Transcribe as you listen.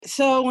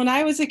So when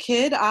I was a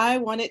kid, I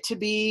wanted to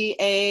be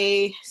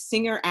a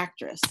singer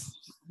actress.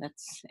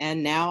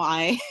 And now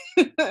I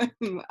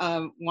am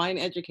a wine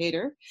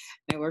educator.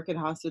 I work in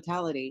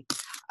hospitality.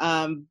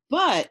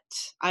 But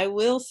I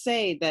will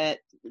say that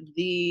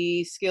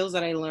the skills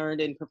that I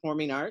learned in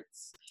performing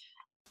arts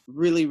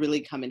really, really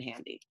come in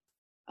handy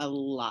a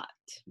lot.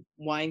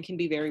 Wine can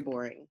be very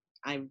boring.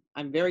 I'm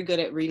very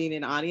good at reading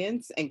an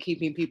audience and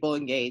keeping people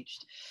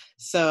engaged.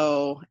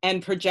 So,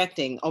 and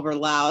projecting over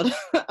loud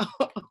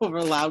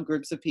over loud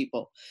groups of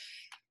people.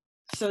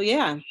 So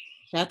yeah,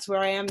 that's where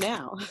I am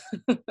now.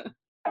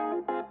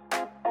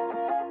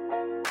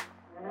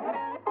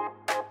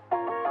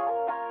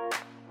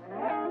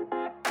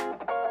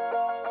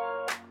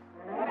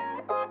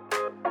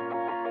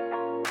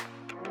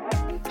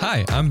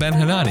 Hi, I'm Ben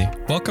Hanani.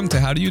 Welcome to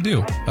How Do You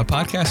Do, a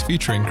podcast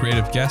featuring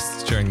creative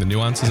guests sharing the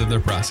nuances of their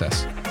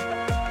process.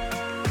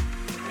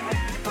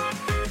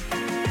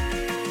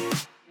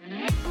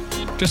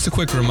 Just a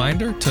quick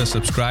reminder to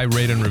subscribe,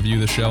 rate, and review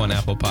the show on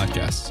Apple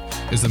Podcasts.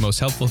 Is the most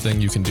helpful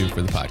thing you can do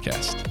for the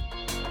podcast.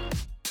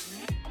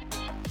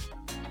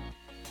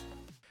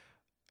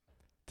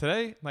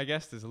 Today, my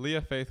guest is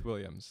Leah Faith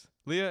Williams.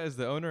 Leah is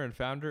the owner and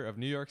founder of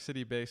New York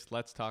City-based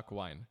Let's Talk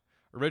Wine.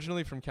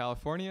 Originally from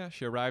California,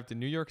 she arrived in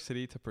New York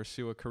City to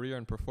pursue a career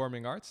in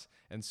performing arts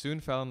and soon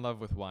fell in love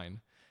with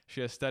wine.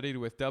 She has studied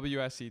with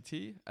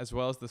WSET as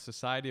well as the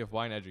Society of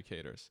Wine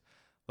Educators.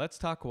 Let's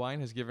Talk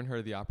Wine has given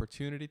her the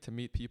opportunity to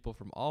meet people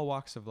from all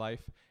walks of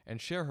life and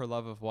share her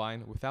love of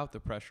wine without the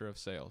pressure of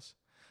sales.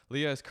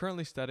 Leah is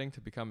currently studying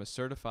to become a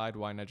certified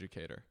wine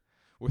educator.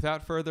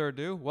 Without further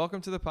ado, welcome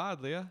to the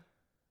pod, Leah.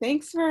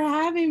 Thanks for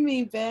having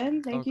me,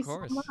 Ben. Thank you so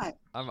much.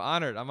 I'm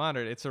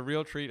honored. It's a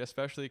real treat,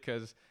 especially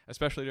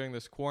during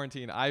this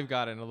quarantine, I've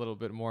gotten a little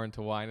bit more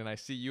into wine, and I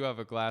see you have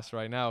a glass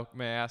right now.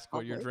 May I ask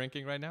what you're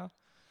drinking right now?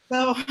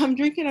 So I'm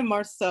drinking a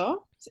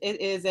Marceau. It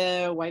is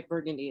a white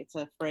Burgundy. It's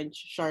a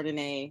French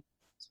Chardonnay.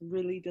 It's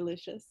really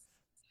delicious.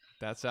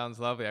 That sounds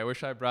lovely. I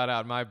wish I brought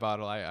out my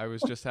bottle. I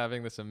was just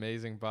having this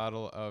amazing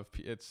bottle of,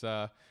 it's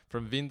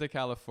from Vinda,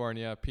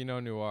 California,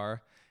 Pinot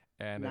Noir.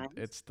 And nice.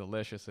 It's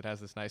delicious. It has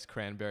this nice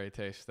cranberry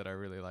taste that I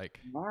really like.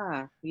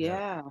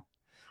 Yeah.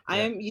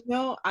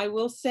 I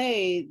will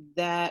say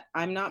that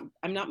I'm not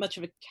much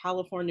of a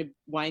California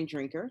wine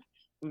drinker.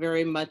 I'm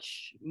very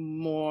much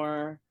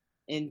more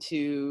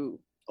into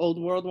old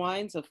world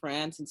wines of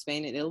France and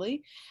Spain and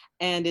Italy.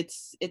 And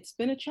it's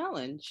been a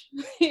challenge.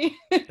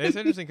 It's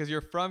interesting because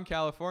you're from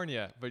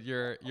California, but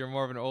you're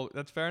more of an old,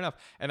 that's fair enough.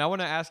 And I want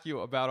to ask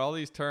you about all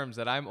these terms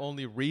that I'm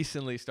only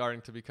recently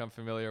starting to become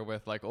familiar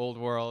with, like old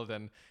world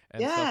and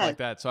stuff like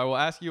that. So I will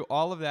ask you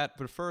all of that,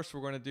 but first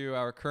we're going to do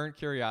our current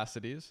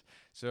curiosities.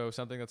 So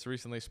something that's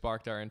recently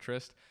sparked our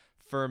interest.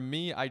 For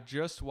me, I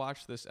just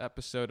watched this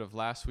episode of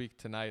Last Week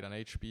Tonight on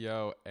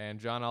HBO, and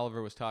John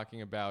Oliver was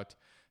talking about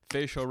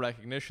facial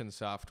recognition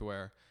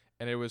software.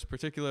 And it was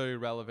particularly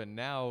relevant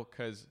now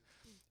because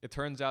it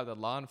turns out that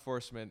law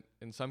enforcement,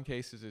 in some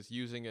cases, is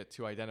using it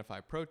to identify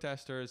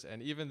protesters.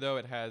 And even though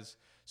it has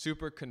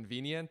super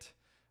convenient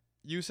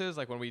uses,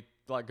 like when we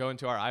go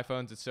into our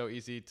iPhones, it's so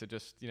easy to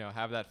just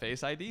have that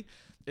Face ID.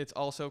 It's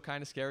also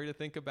kind of scary to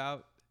think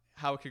about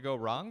how it could go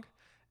wrong.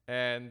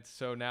 And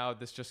so now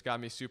this just got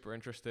me super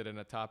interested in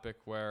a topic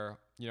where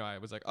I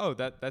was like, oh,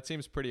 that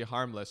seems pretty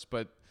harmless.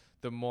 But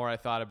the more I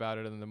thought about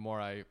it and the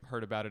more I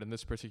heard about it in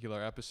this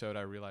particular episode,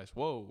 I realized,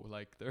 whoa,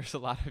 there's a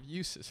lot of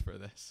uses for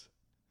this.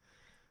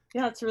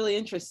 Yeah, it's really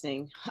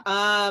interesting.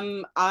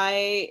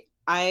 I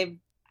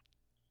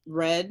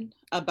read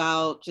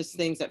about just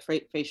things that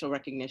facial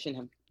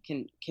recognition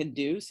can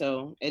do,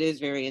 so it is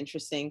very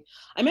interesting.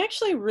 I'm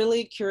actually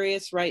really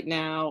curious right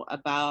now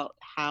about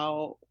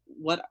how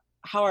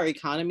our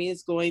economy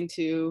is going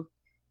to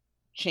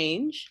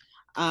change,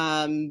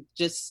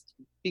 just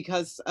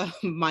because of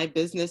my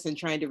business and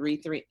trying to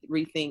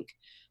rethink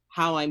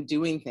how I'm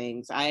doing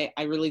things. I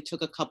really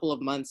took a couple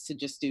of months to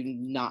just do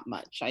not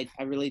much. I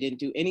really didn't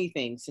do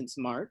anything since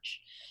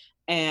March.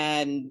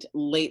 And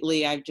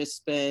lately I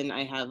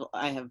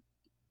have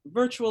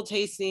virtual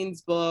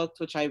tastings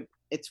booked,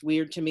 it's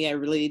weird to me. I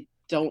really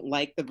don't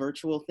like the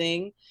virtual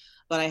thing,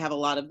 but I have a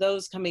lot of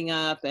those coming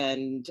up.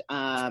 And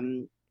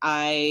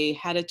I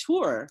had a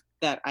tour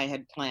that I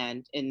had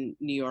planned in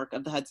New York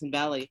of the Hudson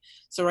Valley.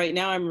 So right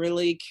now I'm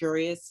really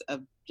curious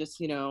of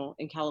just,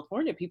 in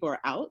California, people are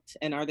out,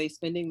 and are they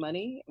spending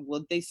money?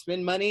 Would they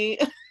spend money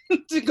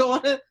to go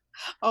on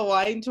a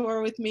wine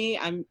tour with me?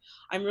 I'm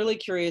really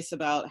curious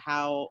about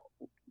how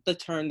the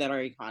turn that our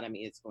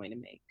economy is going to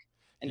make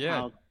and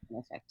how it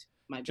will affect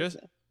my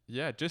business.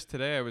 Just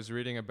today I was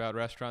reading about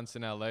restaurants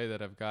in LA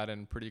that have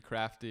gotten pretty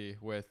crafty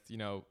with,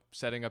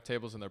 setting up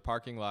tables in their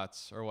parking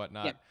lots or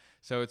whatnot. Yeah.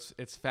 So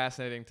it's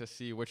fascinating to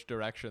see which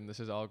direction this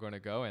is all going to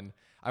go. And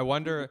I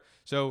wonder,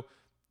 so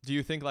do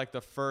you think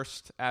the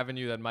first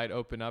avenue that might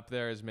open up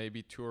there is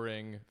maybe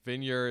touring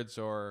vineyards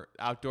or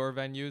outdoor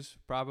venues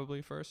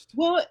probably first?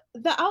 Well,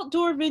 the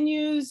outdoor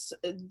venues,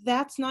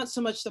 that's not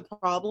so much the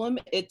problem.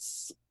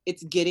 It's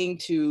getting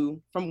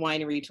from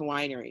winery to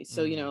winery.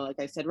 So, like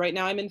I said, right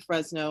now I'm in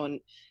Fresno, and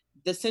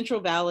the Central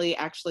Valley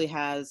actually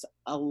has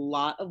a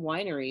lot of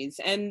wineries,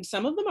 and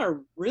some of them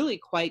are really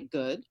quite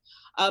good.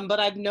 But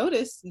I've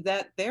noticed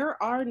that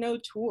there are no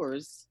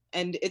tours,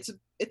 and it's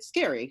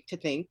scary to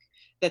think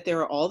that there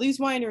are all these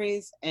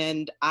wineries.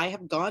 And I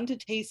have gone to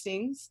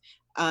tastings.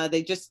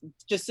 They just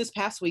this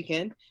past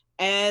weekend,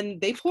 and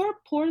they pour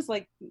pours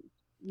like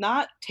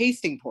not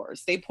tasting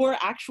pours. They pour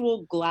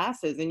actual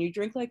glasses, and you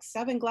drink like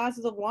 7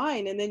 glasses of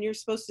wine, and then you're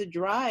supposed to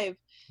drive.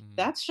 Mm.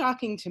 That's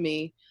shocking to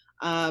me.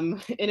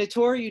 In a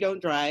tour, you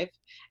don't drive,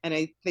 and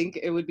I think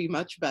it would be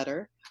much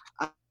better.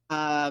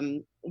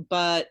 Um,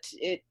 but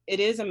it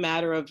is a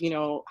matter of,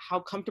 how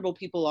comfortable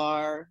people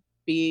are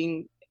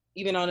being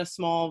even on a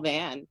small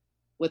van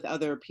with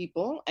other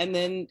people. And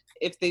then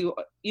if they,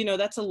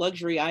 that's a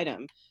luxury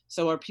item.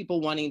 So are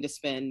people wanting to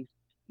spend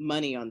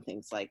money on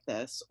things like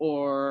this,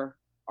 or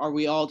are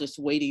we all just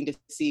waiting to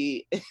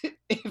see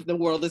if the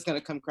world is going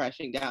to come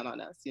crashing down on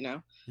us?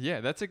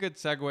 Yeah, that's a good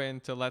segue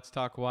into Let's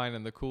Talk Wine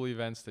and the cool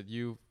events that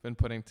you've been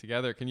putting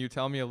together. Can you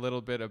tell me a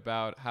little bit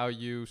about how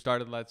you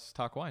started Let's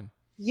Talk Wine?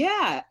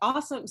 Yeah,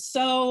 awesome.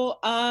 So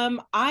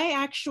I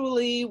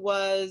actually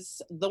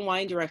was the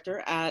wine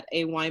director at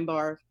a wine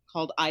bar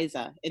called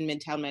Isa in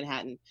Midtown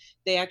Manhattan.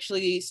 They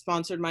actually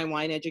sponsored my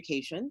wine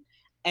education.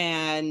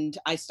 And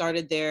I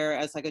started there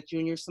as like a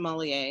junior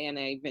sommelier, and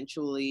I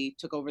eventually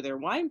took over their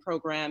wine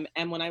program.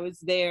 And when I was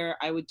there,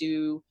 I would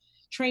do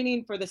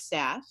training for the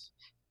staff.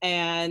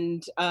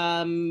 And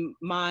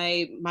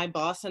my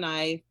boss and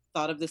I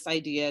thought of this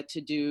idea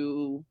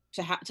to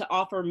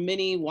offer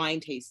mini wine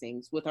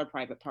tastings with our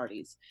private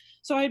parties.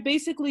 So I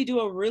basically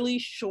do a really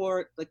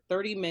short, like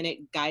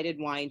 30-minute guided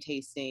wine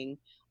tasting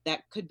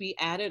that could be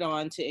added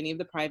on to any of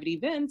the private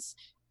events,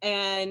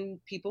 and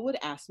people would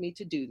ask me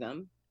to do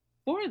them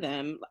for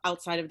them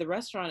outside of the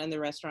restaurant, and the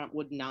restaurant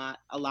would not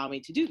allow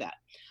me to do that.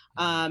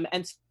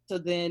 And so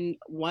then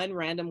one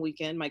random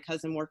weekend, my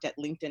cousin worked at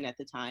LinkedIn at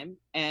the time,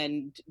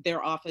 and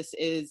their office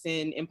is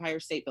in Empire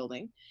State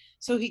Building.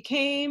 So he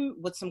came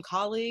with some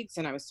colleagues,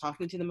 and I was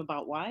talking to them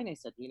about wine. I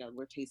said,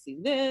 we're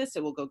tasting this.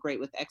 It will go great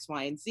with X,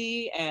 Y, and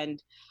Z.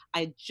 And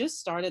I just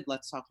started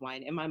Let's Talk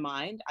Wine in my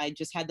mind. I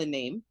just had the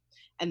name,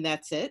 and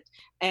that's it.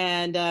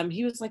 And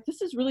he was like,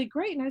 this is really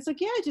great. And I was like,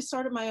 yeah, I just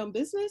started my own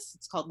business.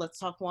 It's called Let's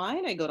Talk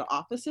Wine. I go to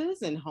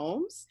offices and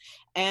homes,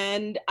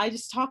 and I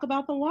just talk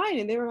about the wine.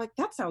 And they were like,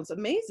 that sounds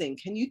amazing.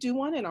 Can you do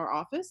one in our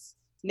office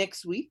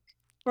next week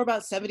for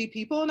about 70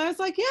 people? And I was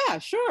like, yeah,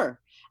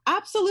 sure.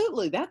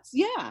 Absolutely.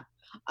 Yeah.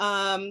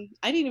 I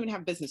didn't even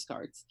have business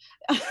cards.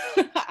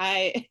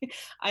 I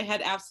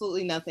had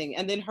absolutely nothing.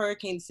 And then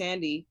Hurricane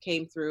Sandy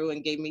came through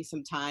and gave me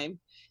some time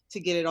to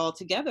get it all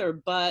together.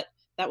 But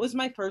that was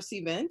my first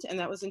event, and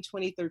that was in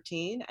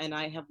 2013. And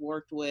I have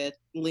worked with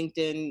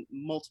LinkedIn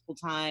multiple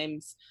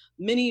times,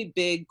 many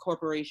big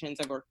corporations.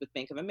 I've worked with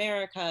Bank of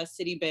America,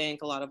 Citibank,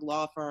 a lot of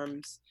law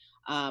firms.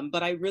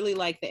 But I really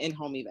like the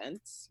in-home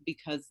events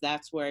because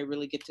that's where I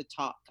really get to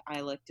talk.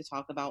 I like to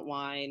talk about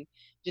wine,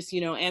 just,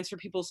 answer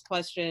people's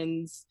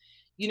questions.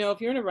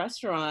 If you're in a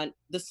restaurant,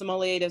 the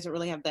sommelier doesn't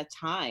really have that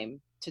time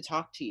to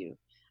talk to you,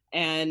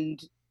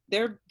 and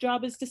their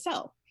job is to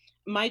sell.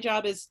 My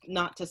job is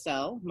not to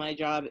sell. My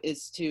job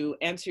is to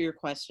answer your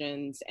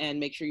questions and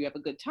make sure you have a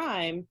good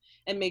time,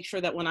 and make sure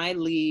that when I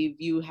leave,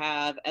 you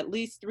have at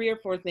least 3 or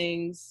 4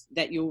 things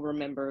that you'll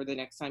remember the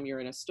next time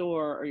you're in a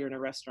store or you're in a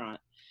restaurant.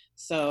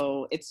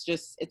 So it's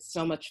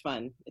so much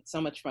fun. It's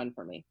so much fun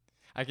for me.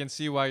 I can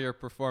see why your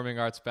performing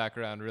arts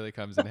background really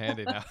comes in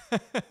handy now.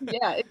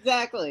 Yeah,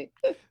 exactly.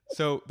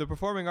 So the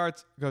performing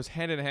arts goes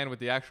hand in hand with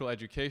the actual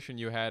education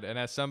you had. And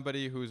as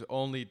somebody who's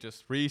only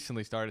just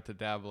recently started to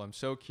dabble, I'm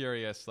so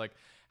curious, like,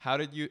 how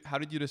did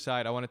you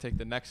decide I want to take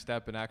the next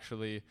step and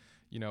actually,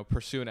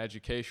 pursue an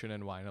education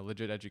in wine, a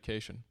legit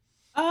education?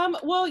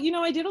 Well,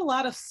 I did a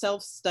lot of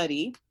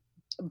self-study,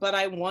 but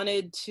I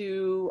wanted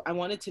to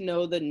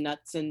know the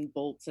nuts and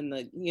bolts, and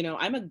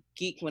I'm a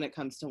geek when it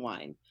comes to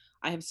wine.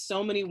 I have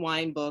so many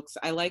wine books.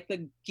 I like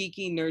the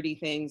geeky, nerdy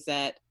things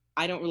that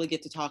I don't really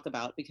get to talk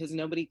about because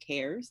nobody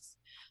cares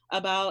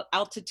about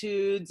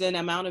altitudes and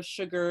amount of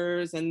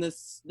sugars and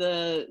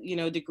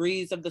the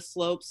degrees of the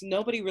slopes.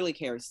 Nobody really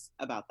cares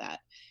about that.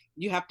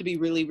 You have to be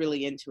really,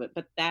 really into it.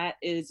 But that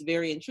is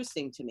very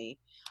interesting to me.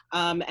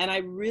 And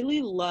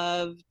I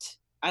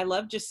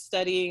loved just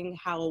studying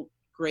how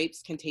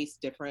grapes can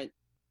taste different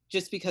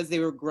just because they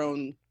were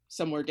grown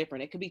somewhere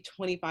different. It could be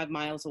 25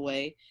 miles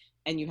away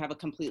and you have a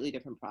completely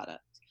different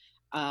product.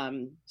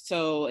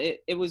 So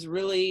it was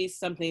really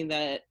something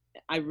that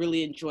I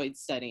really enjoyed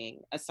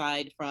studying.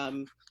 Aside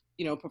from,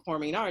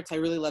 performing arts, I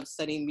really loved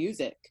studying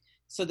music.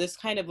 So this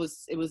kind of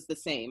was the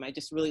same. I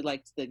just really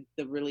liked the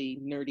really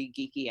nerdy,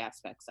 geeky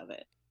aspects of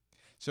it.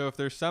 So if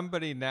there's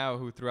somebody now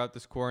who throughout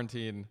this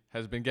quarantine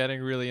has been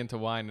getting really into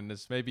wine and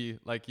is maybe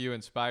like you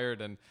inspired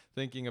and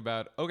thinking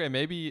about, okay,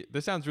 maybe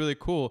this sounds really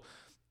cool.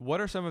 What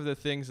are some of the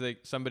things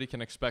that somebody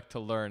can expect to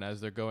learn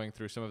as they're going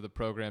through some of the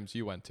programs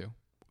you went to?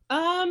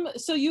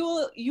 So you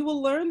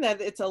will learn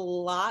that it's a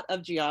lot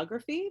of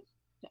geography,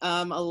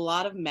 a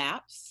lot of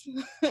maps,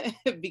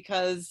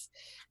 because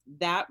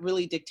that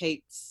really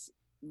dictates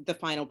the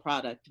final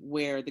product,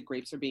 where the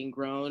grapes are being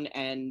grown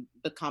and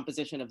the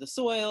composition of the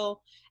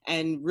soil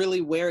and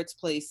really where it's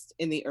placed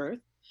in the earth.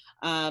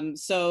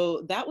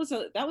 So that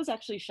was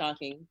actually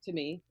shocking to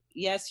me.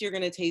 Yes, you're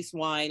going to taste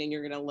wine and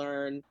you're going to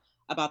learn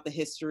about the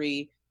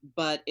history,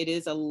 but it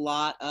is a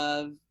lot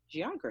of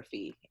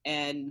geography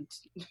and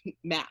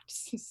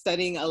maps,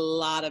 studying a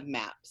lot of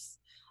maps,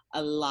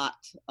 a lot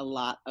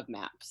of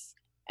maps,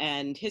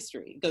 and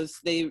history goes.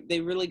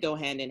 They really go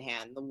hand in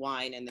hand, the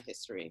wine and the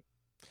history.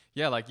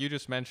 Yeah, like you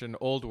just mentioned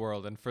Old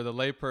World. And for the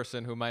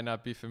layperson who might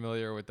not be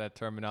familiar with that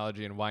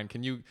terminology in wine,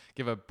 can you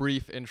give a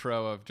brief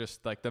intro of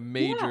just like the Yeah.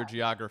 major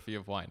geography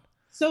of wine?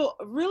 So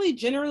really,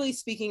 generally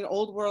speaking,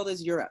 Old World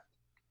is Europe.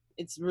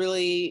 It's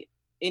really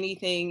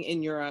anything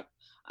in Europe.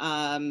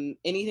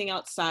 Anything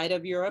outside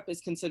of Europe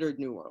is considered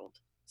New World.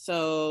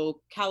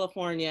 So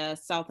California,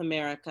 South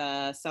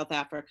America, South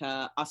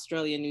Africa,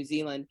 Australia, New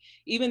Zealand,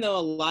 even though a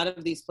lot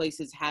of these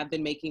places have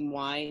been making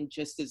wine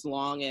just as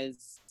long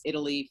as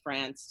Italy,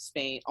 France,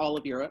 Spain, all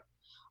of Europe,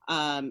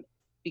 um,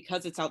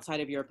 because it's outside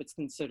of Europe, it's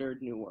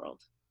considered New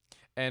World.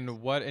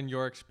 And what, in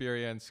your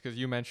experience, because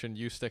you mentioned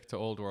you stick to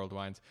Old World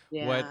wines,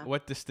 Yeah.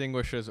 what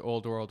distinguishes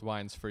Old World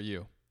wines for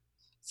you?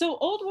 So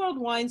old world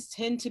wines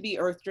tend to be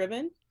earth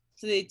driven.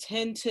 So they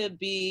tend to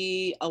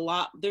be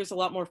there's a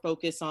lot more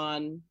focus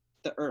on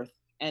the earth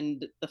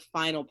and the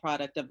final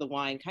product of the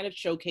wine, kind of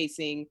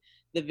showcasing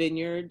the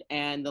vineyard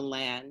and the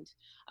land.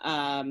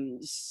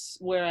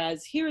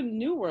 Whereas here in the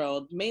New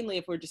World, mainly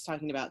if we're just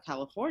talking about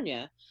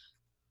California,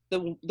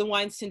 the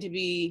wines tend to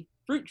be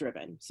fruit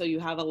driven. So you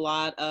have a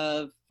lot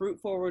of fruit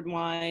forward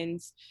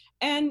wines.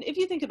 And if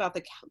you think about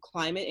the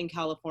climate in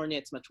California,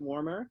 it's much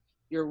warmer.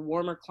 Your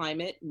warmer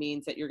climate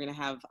means that you're going to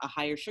have a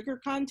higher sugar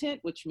content,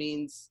 which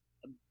means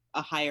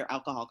a higher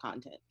alcohol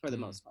content for the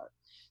Mm. most part.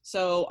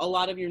 So a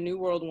lot of your New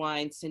World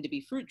wines tend to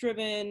be fruit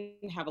driven,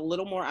 have a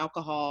little more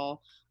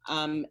alcohol,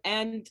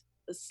 and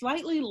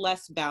slightly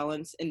less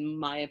balance, in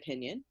my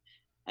opinion.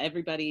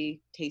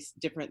 Everybody tastes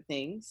different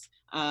things,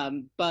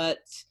 but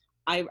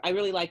I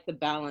really like the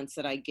balance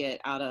that I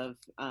get out of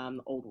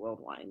old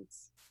world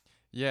wines.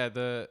 Yeah,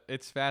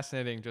 it's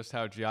fascinating just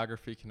how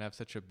geography can have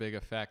such a big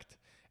effect,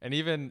 and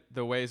even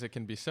the ways it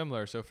can be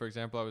similar. So, for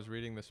example, I was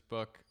reading this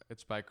book.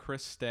 It's by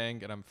Chris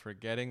Stang, and I'm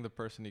forgetting the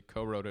person he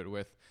co-wrote it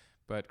with.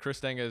 But Chris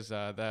Stang is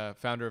the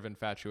founder of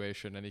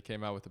Infatuation, and he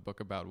came out with a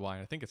book about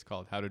wine. I think it's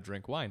called How to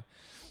Drink Wine,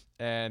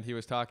 and he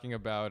was talking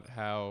about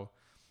how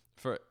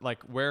for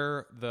like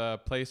where the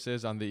place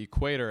is on the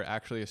equator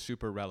actually is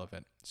super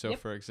relevant. So, Yep.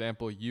 for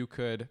example, you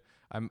could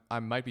I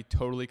might be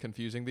totally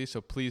confusing these,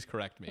 so please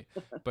correct me.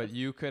 But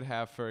you could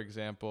have, for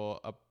example,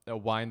 a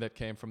wine that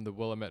came from the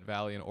Willamette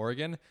Valley in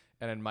Oregon,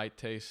 and it might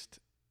taste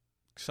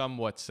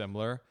somewhat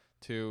similar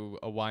to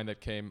a wine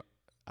that came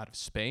out of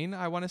Spain.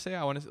 I want to say.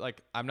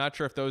 Like I'm not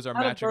sure if those are Out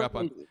of matching up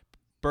on Burgundy.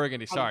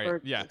 Burgundy. Out of Sorry,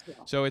 yeah. Burgundy.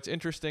 Yeah. So it's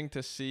interesting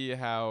to see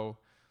how.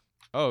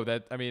 Oh,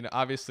 that I mean,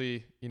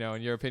 obviously,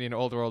 in your opinion,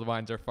 old world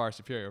wines are far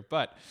superior,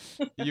 but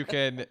you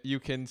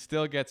can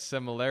still get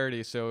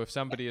similarities. So if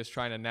somebody is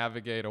trying to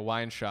navigate a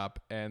wine shop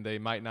and they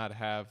might not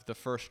have the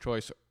first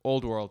choice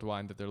old world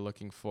wine that they're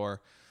looking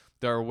for,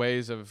 there are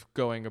ways of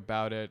going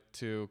about it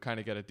to kind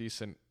of get a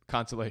decent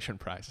consolation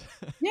prize.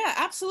 Yeah,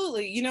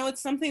 absolutely.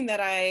 It's something that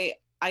I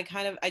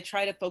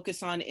try to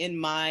focus on in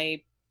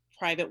my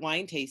private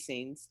wine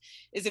tastings,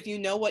 is if you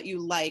know what you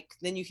like,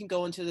 then you can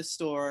go into the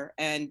store,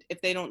 and if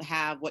they don't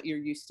have what you're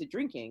used to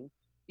drinking,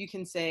 you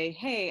can say,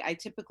 "Hey, I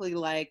typically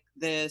like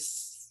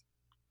this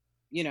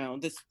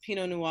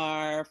Pinot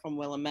Noir from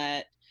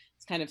Willamette.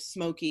 It's kind of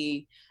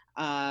smoky,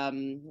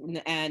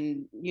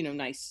 and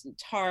nice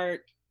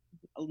tart,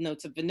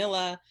 notes of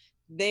vanilla."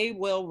 They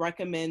will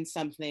recommend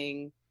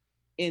something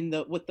in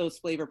the with those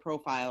flavor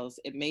profiles.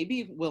 It may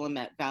be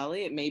Willamette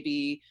Valley. It may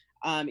be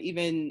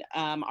even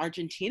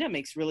Argentina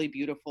makes really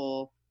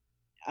beautiful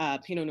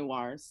Pinot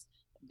Noirs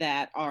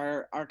that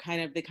are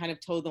kind of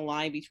toe the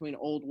line between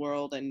old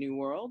world and new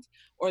world,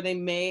 or they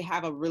may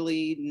have a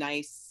really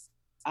nice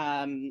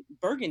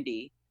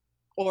Burgundy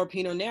or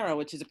Pinot Nero,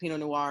 which is a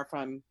Pinot Noir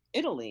from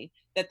Italy,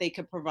 that they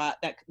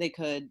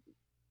could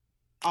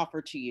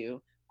offer to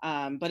you.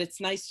 But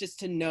it's nice just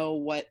to know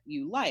what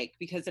you like,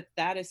 because if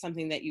that is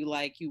something that you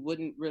like, you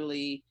wouldn't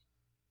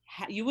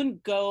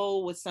go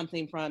with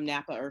something from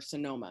Napa or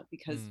Sonoma,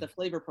 because Mm. the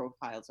flavor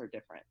profiles are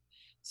different.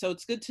 So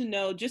it's good to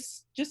know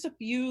just a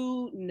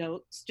few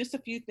notes, just a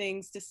few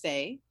things to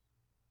say,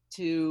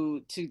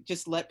 to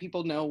just let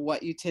people know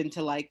what you tend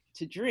to like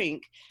to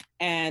drink,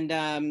 and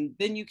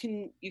then you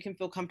can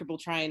feel comfortable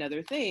trying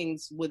other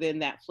things within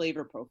that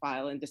flavor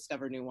profile and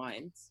discover new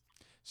wines.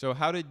 So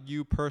how did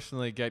you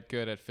personally get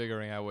good at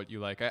figuring out what you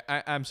like?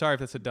 I'm sorry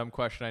if that's a dumb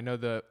question. I know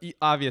the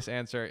obvious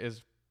answer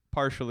is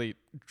partially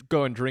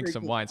go and drink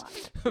some Drinking wines,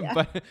 wine.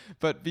 Yeah.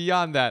 but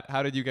beyond that,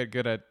 how did you get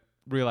good at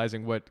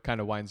realizing what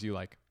kind of wines you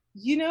like?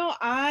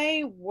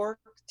 I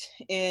worked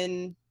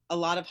in a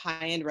lot of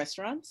high-end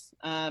restaurants,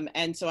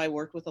 and so I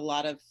worked with a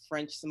lot of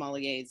French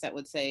sommeliers that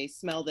would say,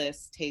 "Smell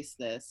this, taste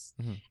this,"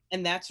 Mhm.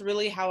 and that's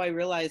really how I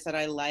realized that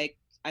I liked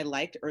I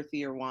liked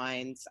earthier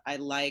wines. I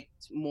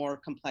liked more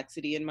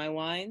complexity in my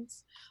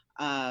wines.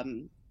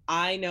 Um,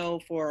 I know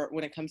for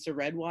when it comes to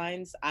red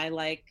wines, I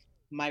like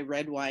my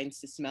red wines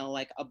to smell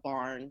like a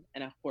barn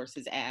and a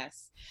horse's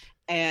ass.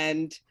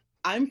 And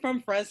I'm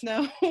from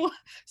Fresno,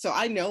 so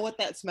I know what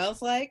that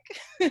smells like.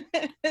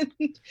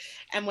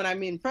 And when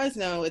I'm in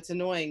Fresno, it's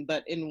annoying,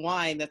 but in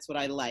wine, that's what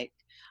I like.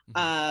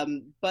 Hmm.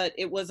 But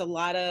it was a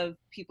lot of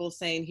people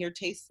saying, here,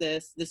 taste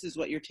this. This is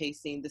what you're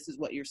tasting. This is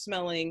what you're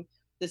smelling.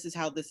 This is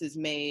how this is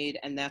made.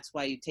 And that's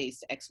why you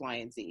taste X, Y,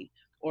 and Z.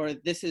 Or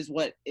this is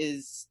what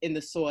is in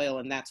the soil.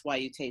 And that's why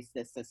you taste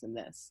this, this, and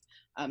this.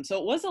 So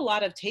it was a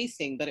lot of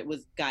tasting, but it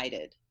was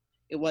guided.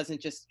 It wasn't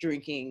just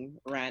drinking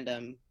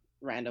random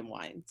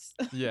wines.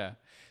 Yeah.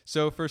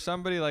 So for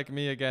somebody like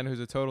me, again, who's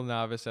a total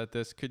novice at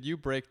this, could you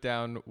break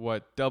down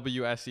what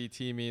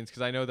WSET means?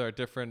 Because I know there are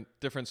different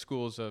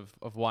schools of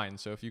wine.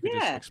 So if you could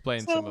just Yeah.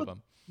 explain some of So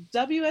them.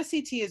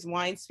 WSET is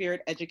Wine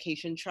Spirit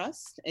Education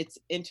Trust. It's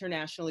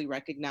internationally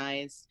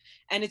recognized,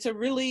 and it's a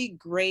really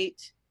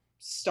great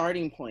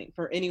starting point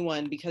for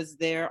anyone because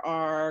there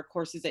are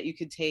courses that you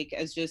could take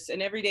as just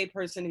an everyday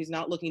person who's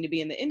not looking to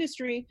be in the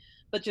industry,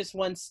 but just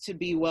wants to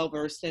be well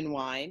versed in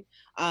wine.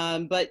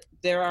 But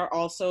there are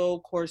also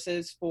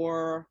courses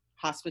for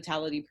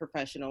hospitality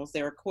professionals.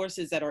 There are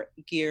courses that are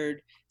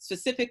geared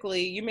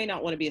specifically, you may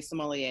not want to be a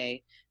sommelier.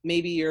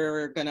 Maybe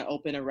you're going to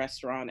open a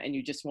restaurant and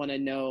you just want to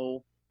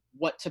know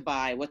what to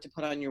buy, what to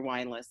put on your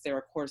wine list. There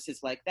are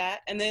courses like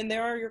that. And then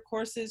there are your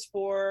courses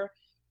for,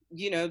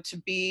 to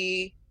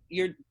be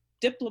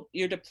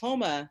your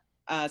diploma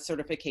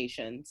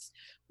certifications,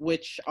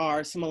 which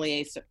are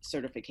sommelier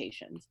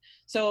certifications.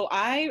 So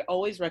I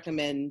always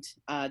recommend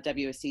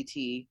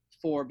WSET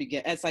for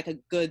begin as like a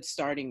good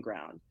starting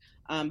ground.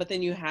 But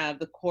then you have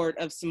the Court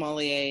of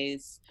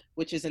Sommeliers,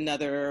 which is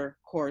another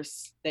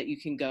course that you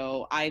can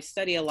go. I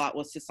study a lot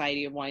with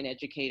Society of Wine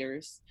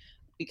Educators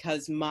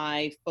because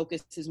my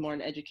focus is more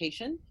on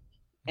education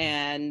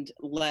and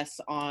less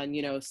on,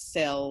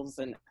 sales.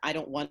 And I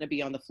don't want to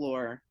be on the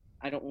floor.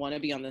 I don't want to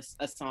be on this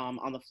a som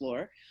on the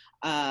floor.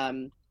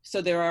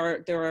 So there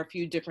are a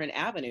few different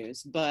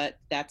avenues, but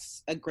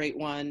that's a great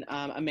one.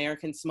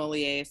 American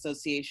Sommelier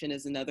Association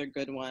is another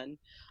good one.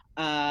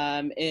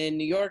 In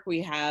New York,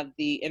 we have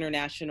the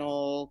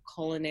International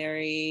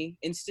Culinary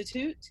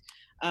Institute,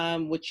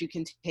 which you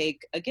can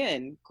take,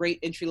 again, great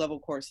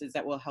entry-level courses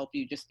that will help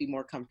you just be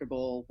more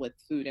comfortable with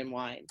food and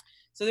wine.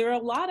 So there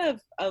are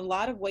a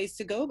lot of ways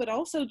to go, but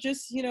also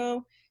just,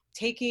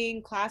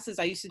 taking classes.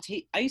 I used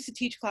to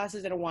teach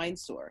classes at a wine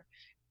store,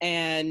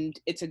 and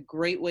it's a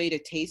great way to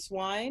taste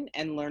wine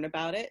and learn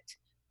about it.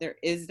 There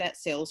is that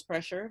sales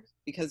pressure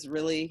because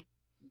really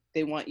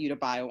they want you to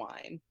buy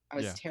wine. I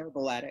was Yeah.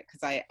 terrible at it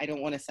because I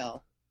don't want to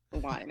sell the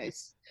wine.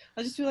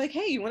 I'll just be like,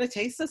 hey, you want to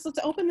taste this? Let's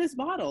open this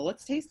bottle.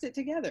 Let's taste it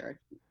together,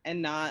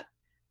 and not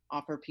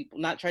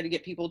not try to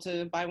get people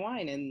to buy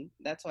wine. And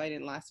that's why I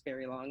didn't last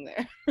very long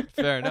there.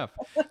 Fair enough.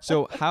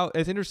 So how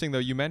it's interesting though,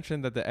 you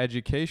mentioned that the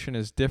education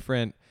is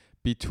different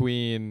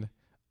between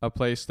a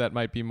place that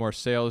might be more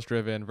sales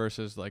driven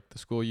versus like the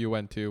school you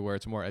went to where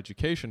it's more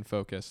education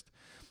focused.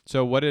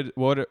 So what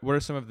are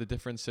some of the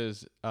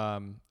differences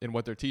in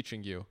what they're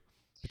teaching you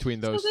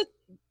between So those?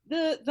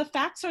 the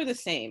facts are the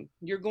same.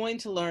 You're going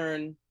to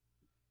learn,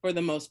 for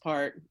the most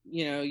part,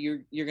 you're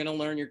going to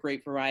learn your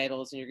grape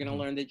varietals, and you're going to Mhm.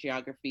 learn the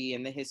geography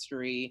and the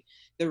history,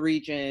 the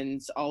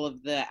regions, all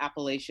of the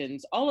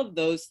appellations, all of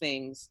those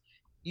things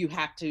you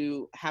have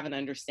to have an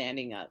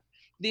understanding of.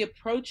 The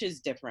approach is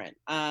different.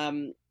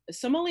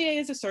 Sommelier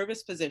is a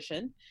service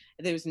position.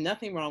 There's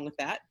nothing wrong with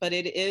that, but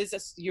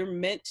you're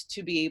meant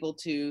to be able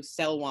to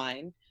sell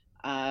wine,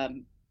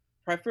 um,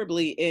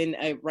 preferably in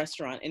a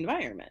restaurant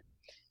environment.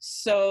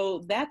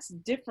 So that's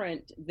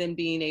different than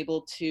being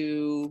able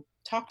to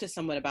talk to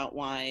someone about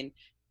wine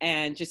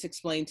and just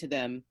explain to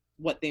them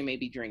what they may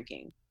be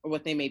drinking or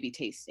what they may be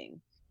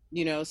tasting.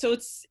 So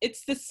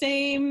it's the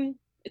same.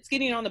 It's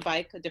getting on the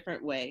bike a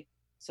different way,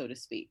 so to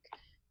speak.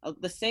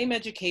 The same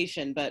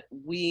education, but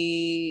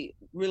we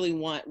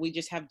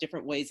just have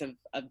different ways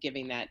of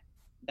giving that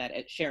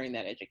sharing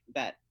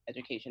that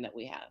education that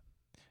we have.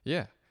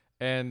 Yeah.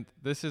 And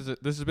this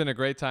has been a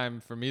great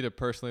time for me to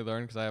personally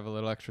learn because I have a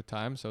little extra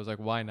time. So I was like,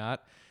 why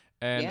not?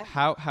 And Yeah.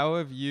 how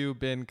have you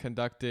been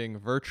conducting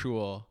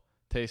virtual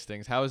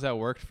tastings? How has that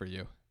worked for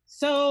you?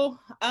 So,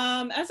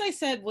 as I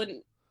said,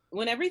 when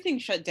everything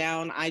shut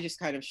down, I just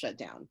kind of shut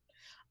down.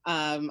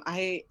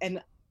 I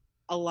and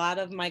a lot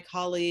of my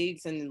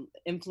colleagues and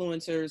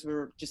influencers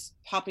were just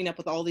popping up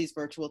with all these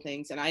virtual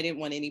things, and I didn't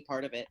want any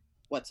part of it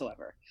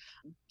whatsoever.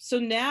 So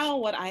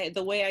now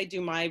the way I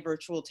do my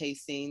virtual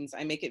tastings,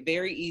 I make it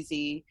very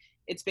easy.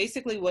 It's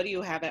basically, what do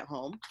you have at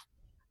home?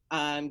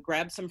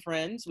 Grab some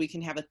friends. We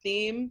can have a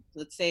theme,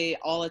 let's say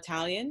all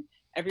Italian.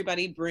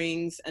 Everybody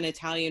brings an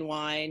Italian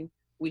wine.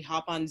 We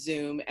hop on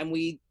Zoom and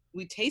we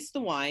taste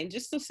the wine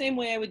just the same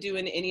way I would do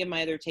in any of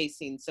my other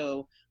tastings.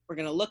 So we're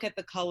going to look at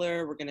the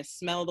color, we're going to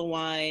smell the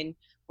wine,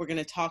 we're going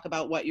to talk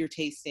about what you're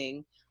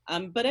tasting.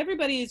 But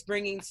everybody is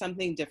bringing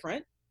something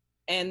different.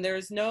 And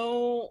there's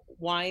no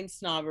wine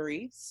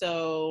snobbery.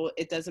 So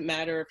it doesn't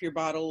matter if your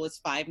bottle was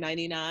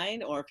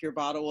 $5.99 or if your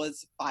bottle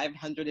was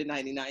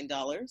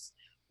 $599.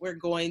 We're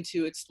going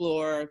to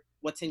explore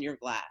what's in your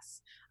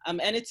glass.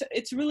 And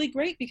it's really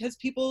great because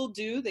people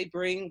they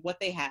bring what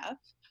they have,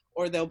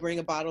 or they'll bring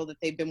a bottle that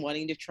they've been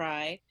wanting to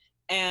try.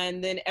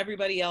 And then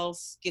everybody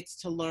else gets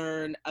to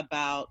learn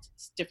about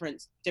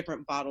different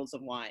bottles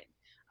of wine.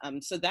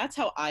 So that's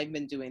how I've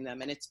been doing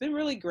them. And it's been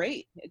really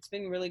great. It's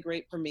been really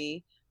great for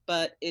me,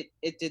 but it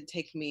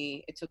took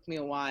me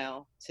a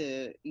while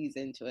to ease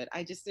into it.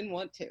 I just didn't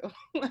want to.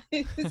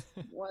 I just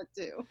didn't want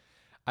to.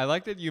 I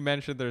like that you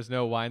mentioned there's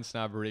no wine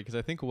snobbery, because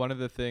I think one of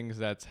the things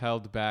that's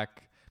held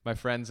back my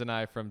friends and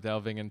I from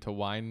delving into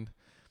wine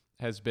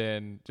has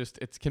been just,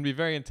 it can be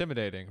very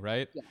intimidating,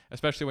 right? Yeah.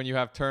 Especially when you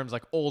have terms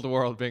like old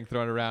world being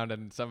thrown around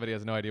and somebody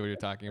has no idea what you're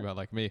talking about,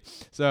 like me.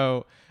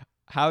 So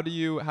how do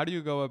you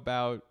go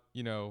about,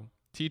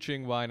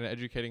 teaching wine and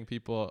educating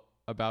people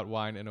about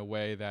wine in a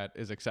way that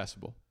is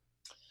accessible?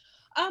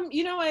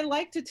 I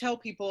like to tell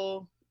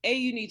people,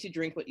 you need to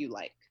drink what you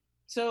like.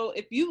 So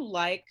if you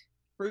like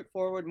fruit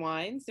forward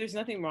wines, there's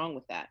nothing wrong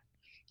with that.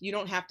 You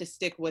don't have to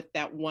stick with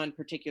that one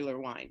particular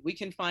wine. We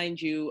can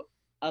find you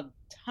a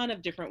ton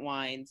of different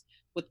wines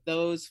with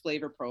those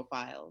flavor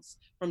profiles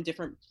from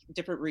different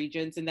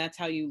regions, and that's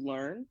how you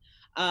learn.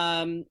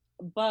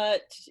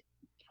 But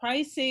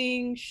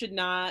pricing should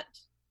not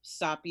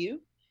stop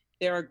you.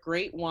 There are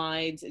great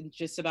wines in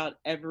just about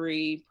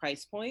every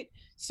price point.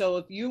 So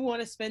if you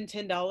want to spend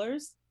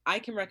 $10, I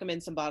can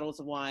recommend some bottles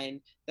of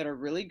wine that are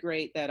really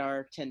great that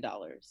are $10.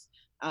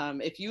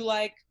 If you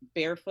like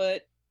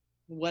barefoot,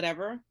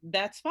 whatever,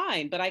 that's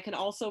fine. But I can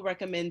also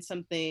recommend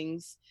some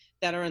things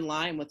that are in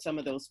line with some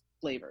of those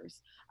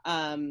flavors.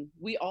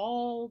 We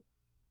all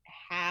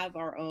have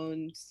our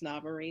own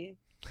snobbery,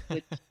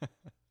 which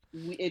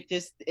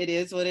it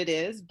is what it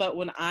is. But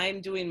when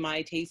I'm doing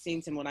my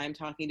tastings and when I'm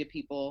talking to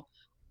people,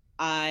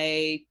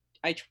 I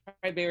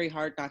try very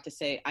hard not to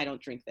say I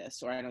don't drink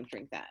this or I don't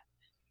drink that.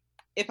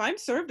 If I'm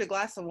served a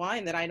glass of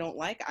wine that I don't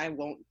like, I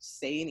won't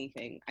say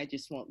anything. I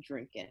just won't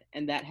drink it,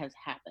 and that has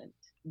happened.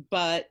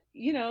 But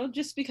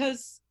just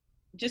because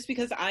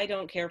I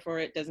don't care for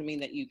it doesn't mean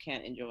that you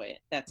can't enjoy it.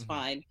 That's Mm-hmm.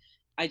 fine.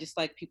 I just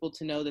like people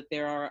to know that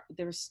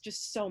there's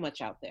just so much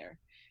out there.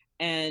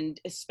 And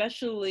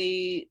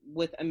especially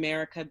with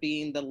America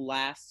being the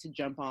last to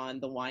jump on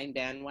the wine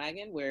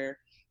bandwagon, where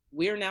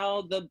we're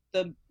now the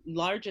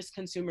largest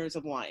consumers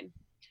of wine.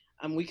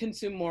 We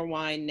consume more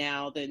wine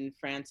now than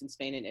France and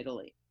Spain and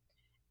Italy.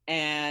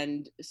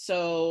 And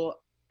so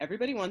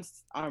everybody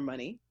wants our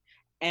money.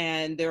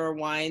 And there are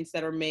wines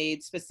that are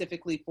made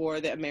specifically for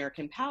the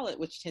American palate,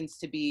 which tends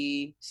to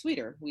be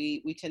sweeter.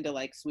 We tend to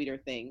like sweeter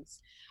things.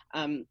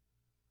 Um,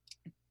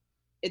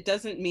 it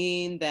doesn't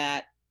mean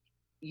that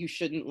you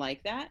shouldn't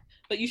like that,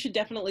 but you should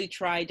definitely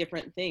try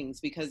different things,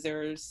 because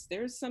there's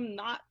some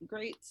not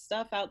great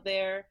stuff out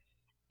there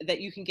that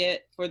you can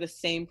get for the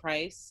same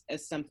price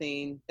as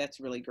something that's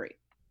really great.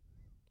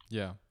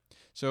 Yeah.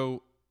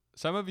 So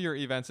some of your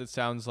events, it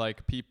sounds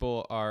like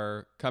people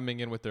are coming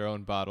in with their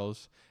own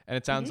bottles, and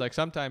it sounds Mhm. like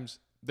sometimes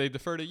they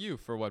defer to you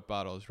for what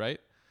bottles, right?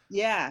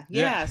 Yeah,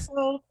 Yeah. yeah.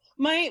 So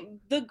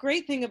the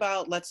great thing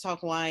about Let's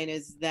Talk Wine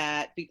is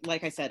that,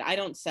 like I said, I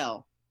don't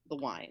sell the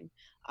wine,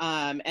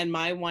 and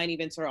my wine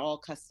events are all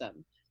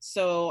custom.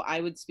 So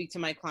I would speak to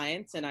my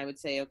clients and I would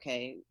say,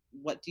 okay,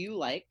 what do you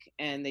like?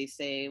 And they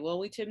say, well,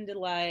 we tend to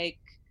like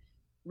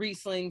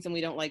Rieslings and we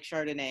don't like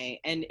Chardonnay.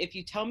 And if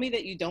you tell me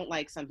that you don't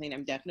like something,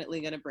 I'm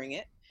definitely going to bring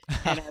it.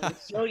 And I will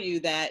show you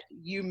that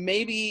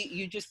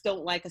you just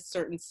don't like a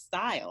certain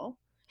style,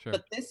 Sure.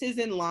 but this is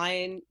in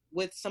line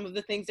with some of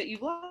the things that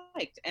you've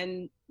liked.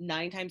 And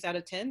 9 times out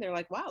of 10, they're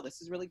like, wow,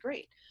 this is really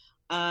great.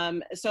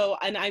 And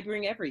I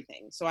bring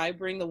everything. So I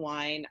bring the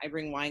wine, I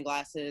bring wine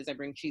glasses, I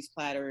bring cheese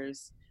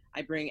platters,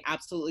 I bring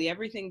absolutely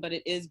everything, but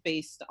it is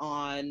based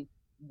on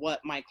what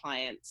my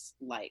clients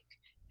like.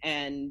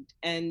 And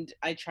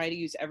I try to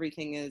use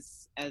everything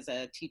as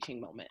a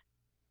teaching moment.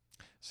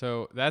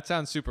 So that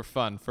sounds super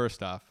fun,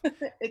 first off.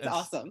 It's And,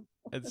 awesome.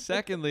 and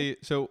secondly,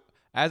 so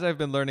as I've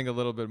been learning a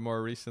little bit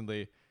more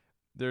recently,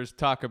 there's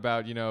talk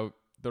about,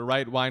 the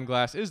right wine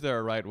glass. Is there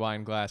a right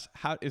wine glass?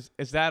 How is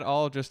that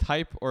all just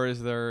hype, or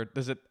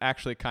does it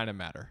actually kind of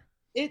matter?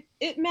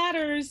 It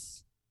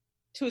matters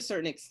to a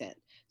certain extent.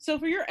 So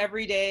for your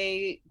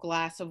everyday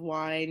glass of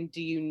wine,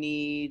 do you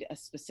need a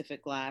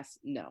specific glass?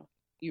 No,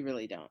 you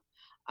really don't.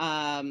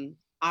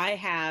 I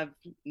have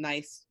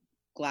nice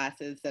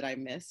glasses that I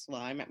miss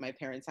while I'm at my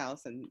parents'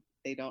 house and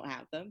they don't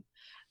have them.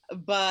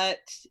 But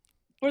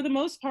for the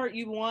most part,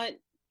 you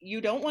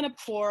don't want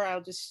to pour.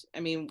 I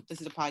mean,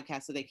 this is a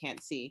podcast, so they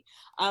can't see.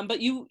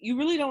 But you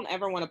really don't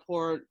ever want to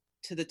pour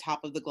to the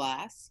top of the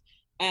glass.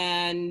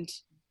 And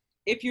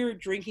if you're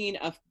drinking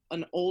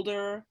an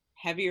older,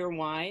 heavier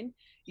wine,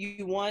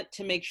 you want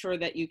to make sure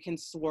that you can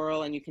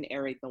swirl and you can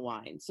aerate the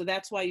wine. So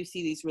that's why you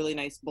see these really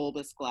nice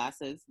bulbous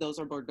glasses. Those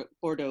are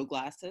Bordeaux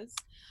glasses.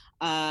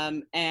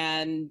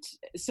 And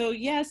so,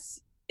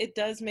 yes, it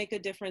does make a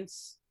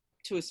difference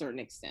to a certain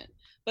extent.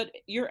 But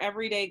your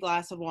everyday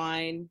glass of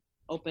wine,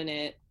 open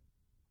it,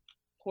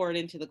 pour it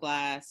into the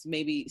glass,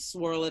 maybe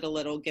swirl it a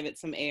little, give it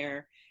some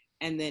air,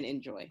 and then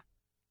enjoy.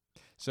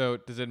 So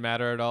does it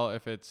matter at all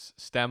if it's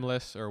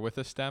stemless or with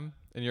a stem,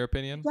 in your It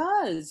opinion?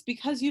 does,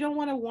 because you don't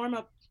want to warm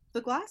up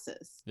the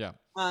glasses. Yeah.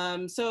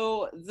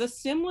 So the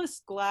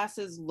stemless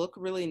glasses look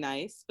really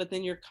nice, but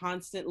then you're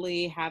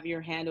constantly have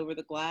your hand over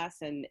the glass,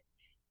 and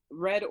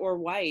red or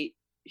white,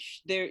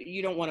 there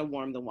you don't want to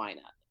warm the wine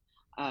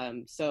up.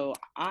 So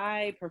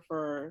I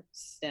prefer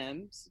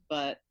stems,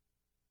 but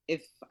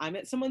if I'm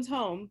at someone's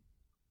home,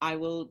 I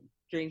will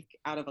drink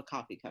out of a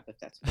coffee cup if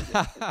that's what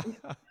it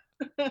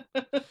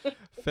is.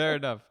 Fair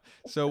enough.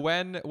 So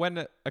when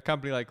a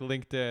company like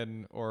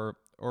LinkedIn or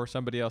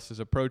somebody else is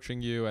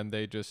approaching you and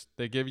they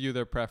give you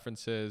their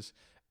preferences,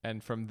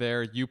 and from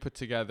there you put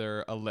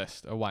together a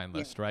list, a wine Yeah.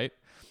 list, right?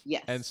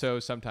 And Yes. so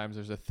sometimes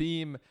there's a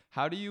theme.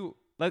 How do you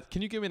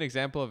can you give me an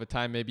example of a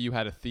time maybe you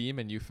had a theme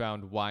and you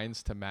found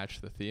wines to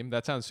match the theme?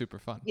 That sounds super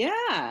fun.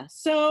 Yeah.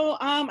 So,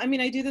 I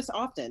mean, I do this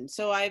often.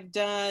 So I've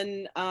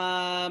done,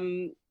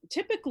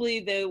 typically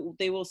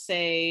they will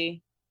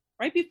say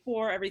right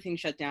before everything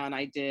shut down,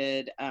 I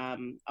did a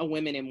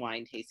women in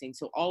wine tasting.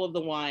 So all of the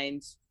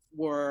wines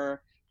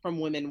were from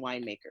women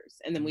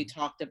winemakers. And then we Mm.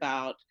 talked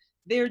about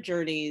their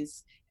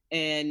journeys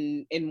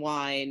in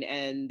wine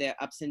and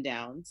their ups and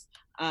downs.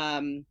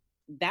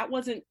 That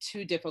wasn't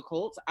too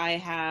difficult. I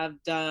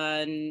have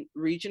done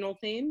regional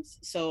themes,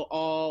 so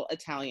all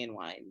Italian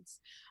wines.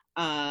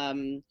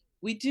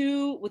 We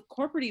do with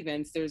corporate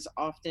events, there's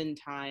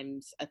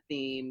oftentimes a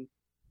theme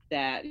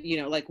that,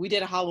 like we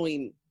did a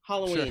Sure.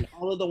 Halloween,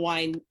 all of the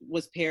wine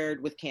was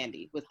paired with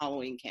candy, with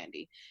Halloween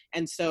candy.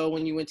 And so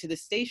when you went to the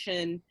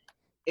station,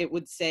 it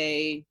would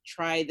say,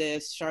 try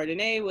this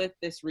Chardonnay with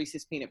this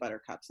Reese's peanut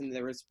butter cups. And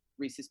there was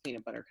Reese's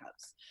peanut butter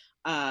cups.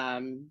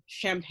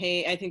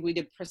 Champagne, I think we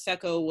did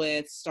Prosecco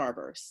with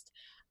Starburst.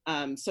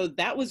 So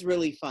that was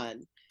really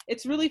fun.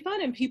 It's really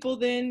fun. And people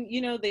then,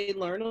 they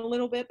learn a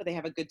little bit, but they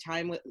have a good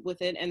time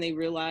with it. And they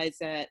realize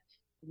that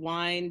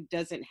wine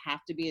doesn't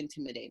have to be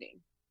intimidating.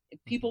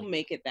 People Mhm.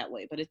 make it that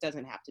way, but it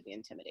doesn't have to be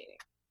intimidating.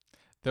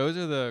 Those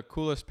are the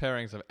coolest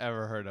pairings I've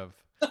ever heard of.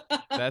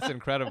 That's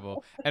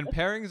incredible. And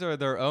pairings are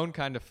their own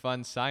kind of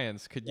fun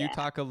science. Could you Yeah.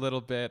 talk a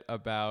little bit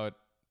about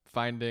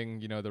finding,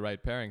 the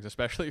right pairings,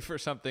 especially for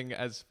something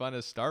as fun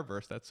as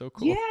Starburst? That's so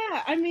cool.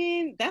 Yeah, I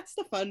mean, that's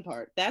the fun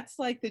part. That's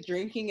like the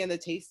drinking and the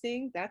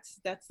tasting. That's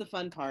the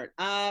fun part.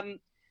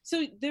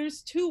 So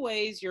there's two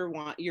ways your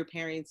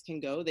pairings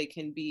can go. They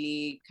can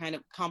be kind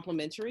of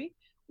complementary,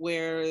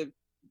 where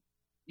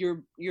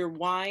your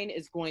wine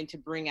is going to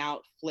bring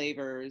out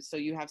flavors. So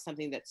you have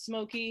something that's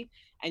smoky,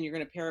 and you're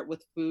going to pair it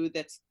with food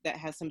that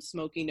has some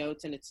smoky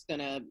notes, and it's going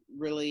to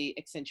really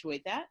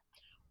accentuate that.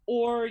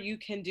 Or you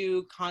can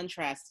do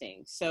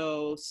contrasting,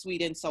 so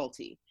sweet and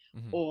salty,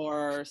 Hmm.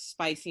 or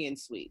spicy and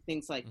sweet,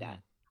 things like that.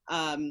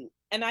 Hmm.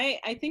 And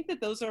I think that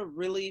those are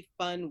really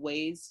fun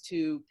ways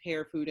to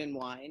pair food and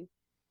wine.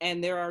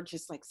 And there are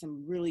just like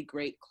some really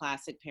great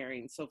classic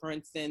pairings. So, for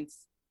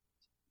instance,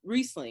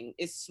 Riesling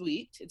is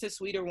sweet. It's a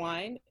sweeter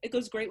wine. It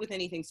goes great with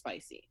anything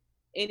spicy.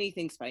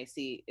 Anything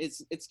spicy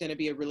is it's going to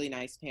be a really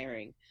nice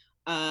pairing.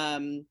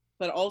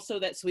 But also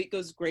that sweet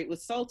goes great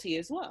with salty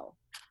as well.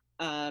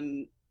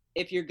 Um,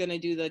 if you're going to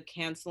do the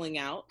canceling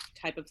out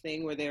type of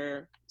thing where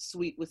they're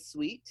sweet with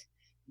sweet,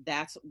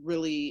 that's a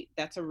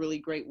really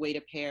great way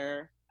to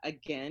pair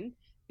again,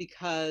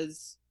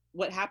 because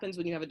what happens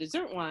when you have a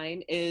dessert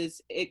wine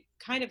is it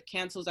kind of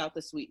cancels out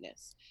the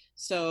sweetness.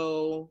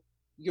 So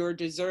your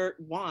dessert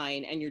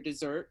wine and your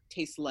dessert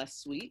tastes less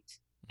sweet,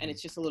 and Hmm.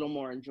 it's just a little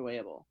more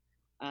enjoyable.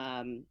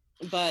 Um,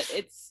 but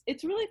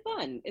it's really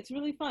fun. It's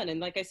really fun. And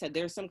like I said,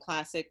 there's some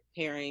classic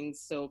pairings.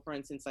 So for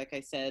instance, like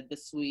I said, the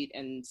sweet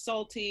and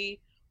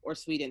salty, or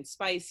sweet and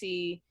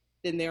spicy.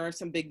 Then there are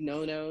some big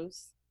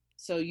no-nos.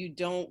 So you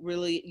don't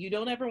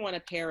ever want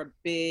to pair a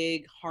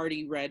big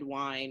hearty red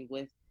wine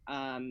with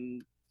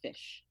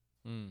fish,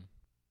 Mm.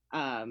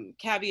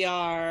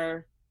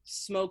 caviar,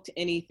 smoked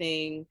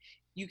anything.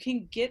 You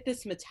can get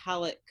this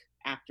metallic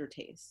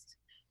aftertaste,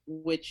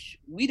 which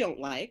we don't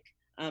like.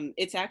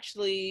 It's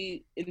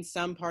actually, in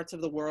some parts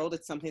of the world,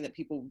 it's something that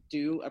people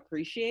do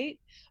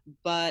appreciate.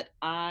 But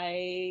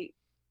I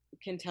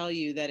can tell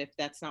you that if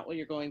that's not what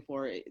you're going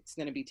for, it's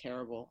going to be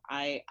terrible.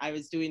 I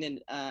was doing an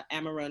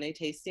Amarone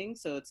tasting,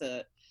 so it's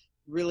a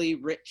really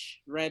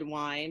rich red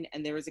wine,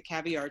 and there was a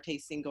caviar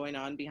tasting going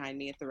on behind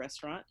me at the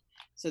restaurant.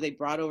 So they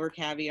brought over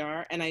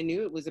caviar, and I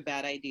knew it was a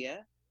bad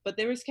idea, but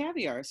there was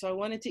caviar, so I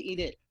wanted to eat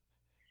it,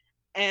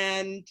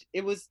 and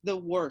it was the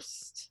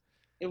worst.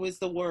 It was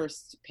the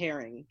worst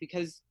pairing,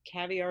 because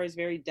caviar is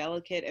very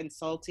delicate and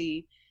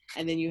salty,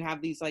 and then you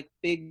have these like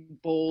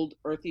big, bold,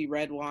 earthy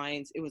red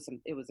wines. It was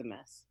a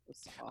mess. It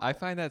was I awful.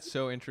 find that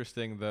so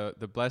interesting,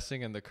 the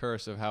blessing and the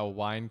curse of how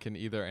wine can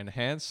either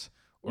enhance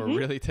or Hmm.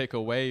 really take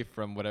away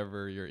from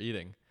whatever you're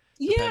eating,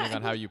 depending Yeah,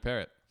 on how you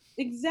pair it.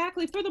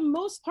 exactly. For the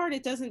most part,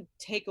 it doesn't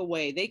take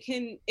away. It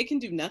can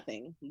do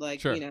nothing.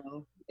 Sure.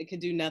 It can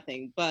do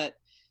nothing. But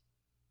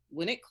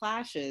when it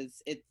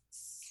clashes,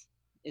 it's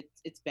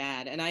It's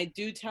bad. And I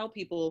do tell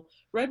people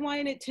red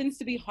wine, it tends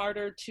to be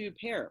harder to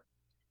pair.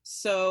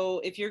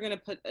 So if you're going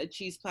to put a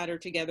cheese platter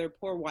together,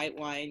 pour white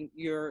wine,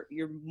 you're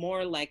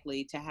more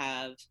likely to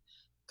have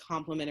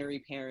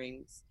complementary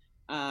pairings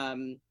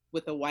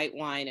with a white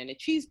wine and a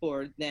cheese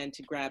board than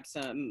to grab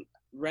some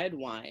red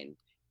wine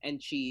and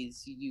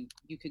cheese. You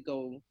could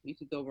go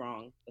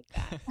wrong with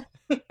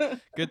that.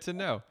 Good to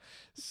know.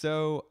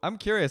 So I'm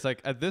curious,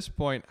 like at this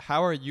point,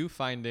 how are you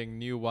finding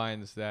new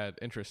wines that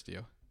interest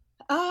you?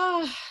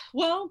 Uh,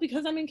 well,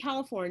 because I'm in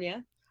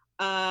California,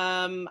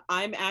 I'm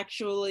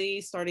actually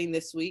starting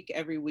this week.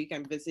 Every week,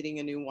 I'm visiting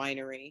a new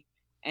winery,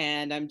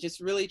 and I'm just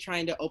really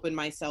trying to open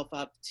myself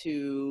up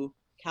to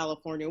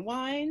California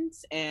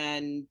wines,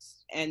 and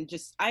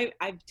just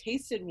I've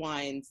tasted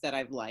wines that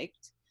I've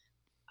liked.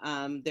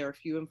 They're a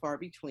few and far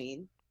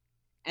between,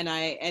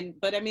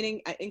 but I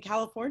mean, in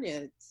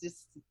California, it's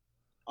just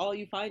all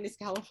you find is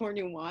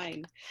California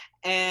wine,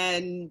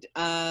 and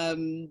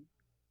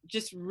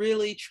just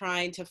really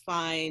trying to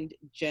find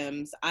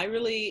gems.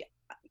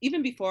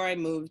 Even before I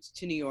moved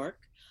to New York,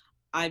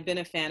 I've been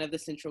a fan of the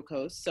Central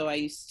Coast. So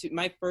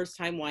my first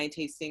time wine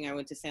tasting, I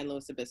went to San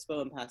Luis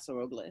Obispo and Paso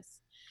Robles.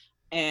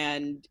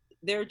 And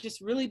they're just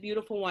really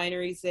beautiful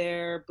wineries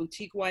there,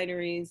 boutique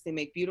wineries. They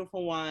make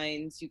beautiful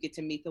wines. You get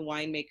to meet the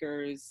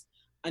winemakers,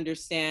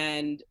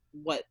 understand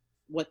what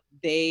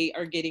they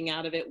are getting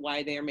out of it,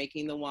 why they are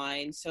making the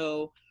wine.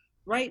 So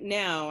right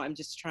now, I'm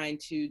just trying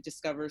to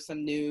discover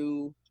some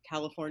new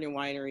California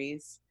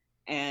wineries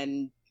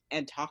and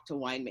and talk to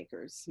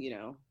winemakers.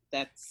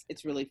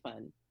 It's really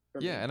fun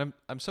for Yeah, me. and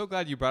I'm so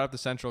glad you brought up the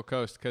Central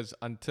Coast because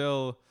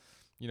until,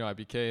 I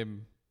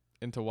became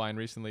into wine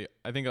recently,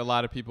 I think a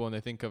lot of people when they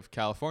think of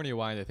California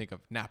wine, they think of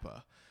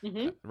Napa,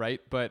 Hmm. right?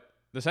 But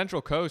the Central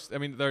Coast, I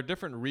mean, there are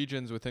different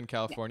regions within Yeah,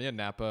 California,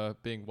 Napa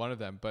being one of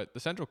them, but the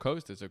Central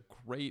Coast is a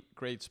great,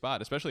 great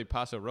spot. Especially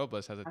Paso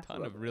Robles has a Paso ton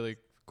of Robles. really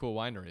cool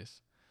wineries.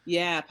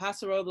 Yeah,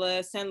 Paso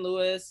Robles, San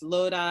Luis,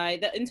 Lodi,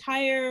 the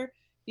entire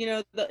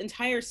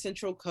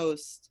Central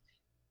Coast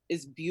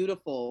is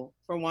beautiful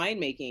for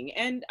winemaking.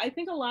 And I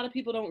think a lot of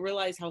people don't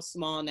realize how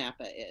small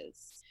Napa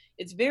is.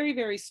 It's very,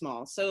 very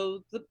small.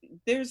 So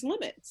there's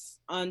limits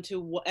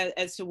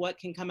as to what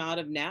can come out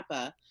of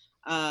Napa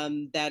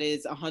that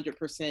is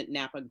 100%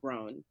 Napa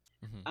grown.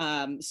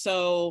 Hmm.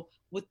 So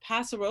with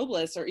Paso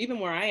Robles, or even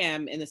where I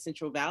am in the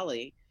Central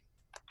Valley,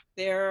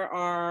 there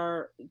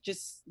are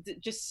just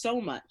so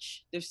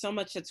much. There's so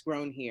much that's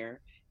grown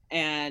here,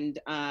 and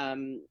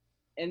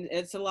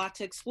it's a lot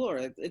to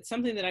explore. It's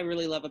something that I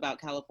really love about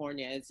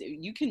California. Is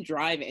you can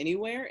drive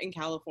anywhere in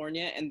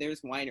California and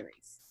there's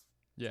wineries.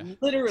 Yeah.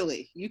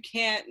 Literally, you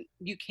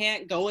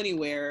can't go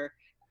anywhere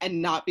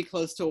and not be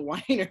close to a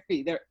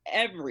winery. They're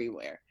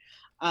everywhere.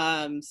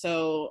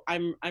 So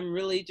I'm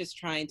really just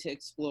trying to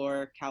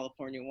explore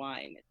California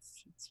wine.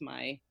 It's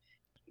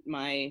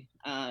my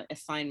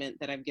assignment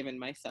that I've given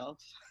myself.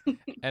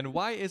 And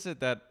why is it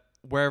that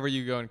wherever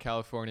you go in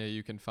California,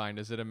 you can find?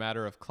 Is it a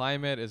matter of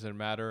climate? Is it a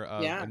matter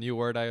of a Yeah, new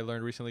word I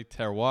learned recently,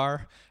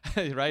 terroir?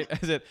 Right?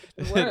 Is it?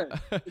 it's a Is it word.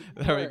 It's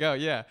a there we word. go.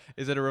 Yeah.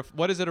 Is it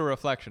what is it a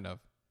reflection of?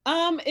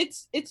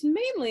 It's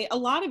mainly a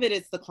lot of it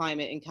is the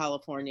climate in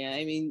California.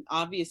 I mean,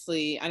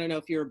 obviously, I don't know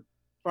if you're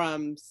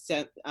from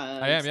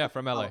I am. Yeah, Southern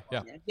from LA. Yeah.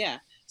 California. Yeah,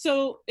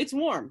 so it's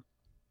warm.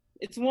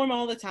 It's warm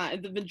all the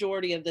time, the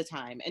majority of the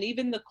time, and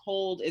even the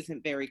cold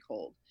isn't very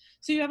cold.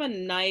 So you have a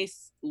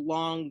nice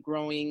long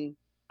growing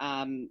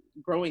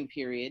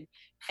period,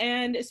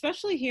 and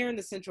especially here in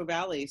the Central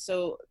Valley.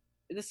 So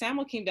the San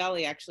Joaquin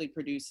Valley actually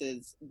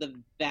produces a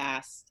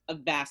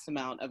vast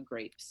amount of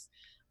grapes.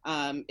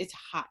 It's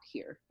hot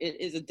here. It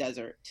is a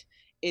desert.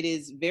 It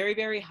is very,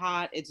 very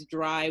hot. It's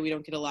dry. We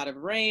don't get a lot of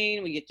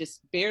rain. We get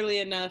just barely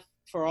enough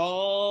for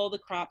all the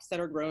crops that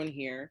are grown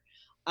here.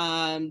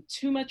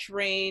 Too much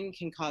rain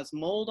can cause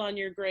mold on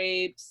your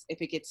grapes.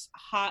 If it gets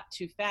hot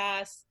too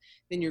fast,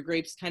 then your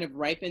grapes kind of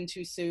ripen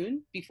too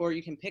soon before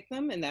you can pick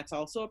them, and that's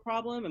also a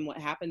problem. And what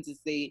happens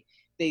is they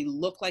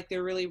look like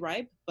they're really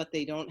ripe, but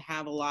they don't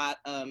have a lot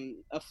of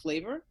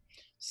flavor.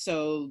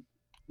 So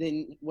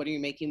then, what are you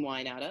making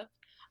wine out of?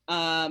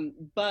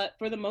 But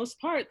for the most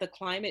part, the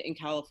climate in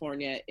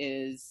California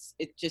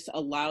it just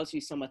allows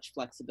you so much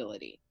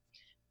flexibility.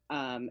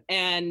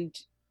 And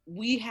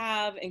we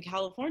have in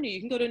California, you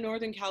can go to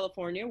Northern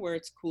California where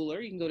it's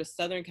cooler, you can go to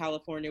Southern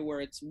California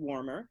where it's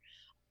warmer.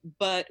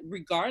 But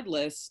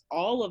regardless,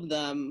 all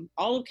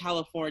of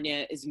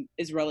California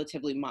is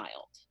relatively mild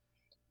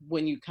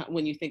when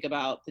you think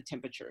about the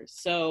temperatures.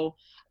 So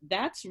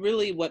that's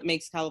really what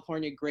makes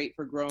California great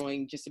for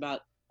growing just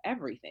about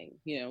everything.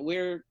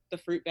 We're the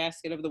fruit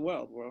basket of the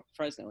world, where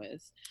Fresno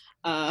is.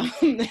 Um,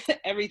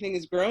 Everything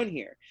is grown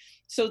here.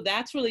 So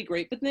that's really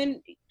great. But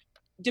then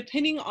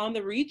depending on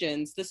the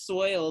regions, the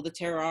soil, the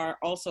terroir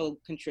also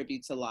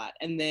contributes a lot.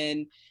 And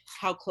then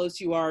how close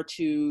you are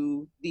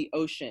to the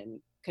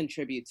ocean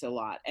contributes a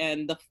lot.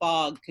 And the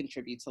fog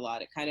contributes a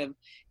lot. It kind of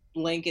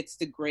blankets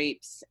the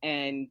grapes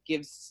and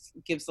gives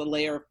a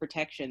layer of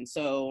protection.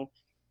 So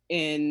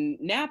in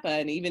Napa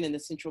and even in the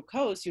Central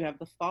Coast, you have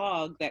the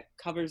fog that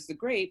covers the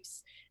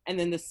grapes, and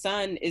then the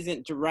sun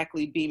isn't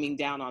directly beaming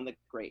down on the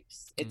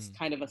grapes. It's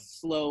kind of a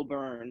slow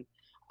burn.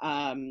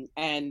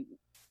 And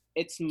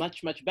it's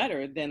much, much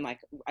better than, like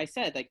I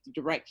said, like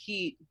direct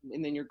heat,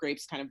 and then your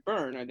grapes kind of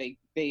burn, or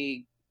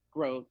they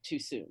grow too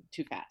soon,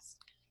 too fast.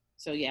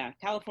 So yeah,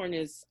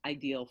 California is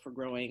ideal for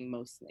growing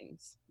most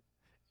things.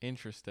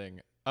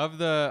 Interesting.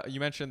 You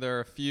mentioned there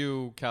are a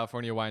few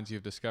California wines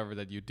you've discovered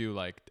that you do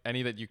like.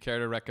 Any that you care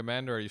to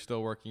recommend, or are you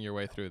still working your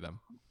way through them?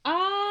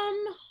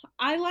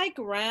 I like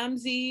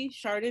Ramsey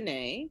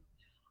Chardonnay.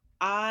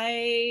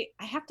 I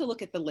have to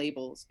look at the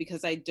labels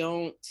because I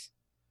don't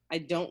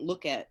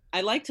look at,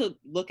 I like to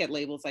look at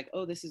labels like,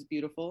 oh, this is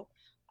beautiful.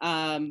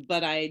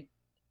 But I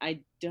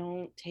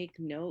don't take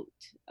note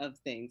of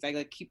things. I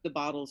like keep the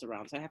bottles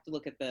around, so I have to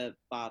look at the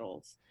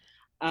bottles.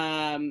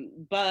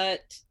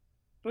 But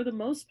for the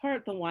most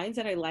part, the wines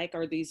that I like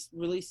are these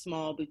really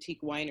small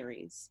boutique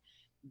wineries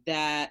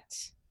that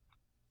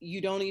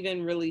you don't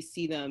even really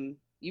see them.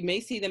 You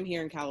may see them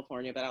here in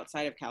California, but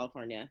outside of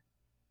California,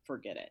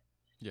 forget it.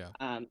 Yeah.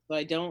 So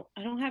I don't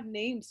have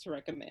names to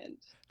recommend.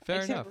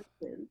 Fair enough.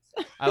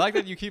 I like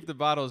that you keep the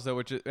bottles though,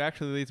 which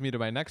actually leads me to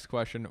my next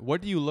question.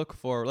 What do you look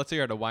for? Let's say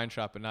you're at a wine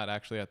shop and not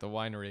actually at the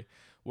winery.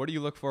 What do you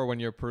look for when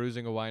you're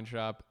perusing a wine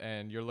shop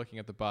and you're looking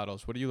at the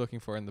bottles? What are you looking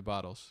for in the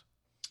bottles?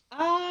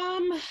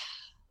 Um,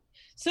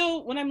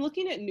 so when I'm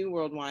looking at New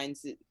World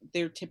wines,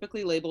 they're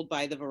typically labeled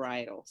by the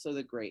varietal, so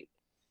the grape.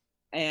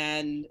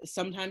 And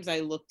sometimes I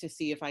look to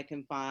see if I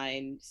can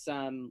find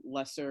some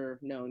lesser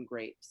known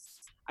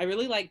grapes. I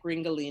really like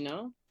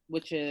Gringolino,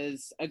 which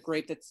is a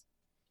grape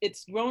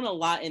it's grown a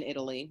lot in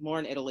Italy, more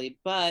in Italy,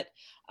 but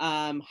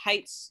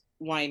Heights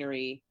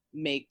Winery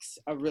makes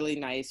a really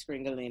nice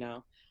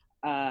Gringolino.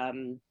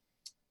 Um,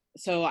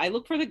 so I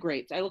look for the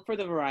grapes, I look for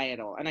the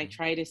varietal, and I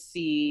try to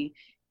see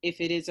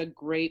if it is a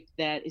grape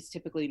that is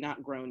typically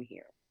not grown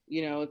here.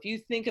 You know, if you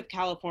think of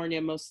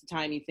California, most of the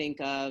time you think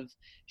of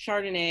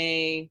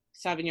Chardonnay,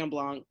 Sauvignon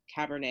Blanc,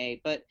 Cabernet.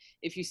 But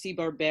if you see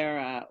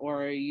Barbera,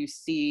 or you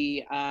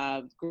see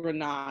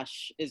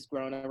Grenache is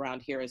grown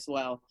around here as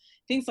well,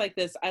 things like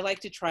this, I like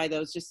to try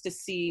those just to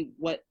see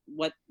what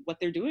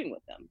they're doing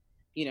with them,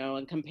 you know,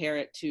 and compare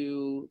it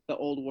to the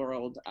old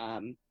world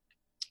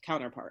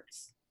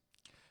counterparts.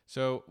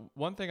 So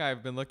one thing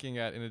I've been looking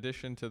at in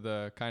addition to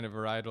the kind of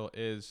varietal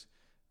is,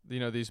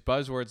 these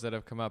buzzwords that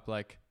have come up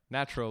like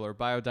natural or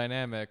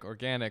biodynamic,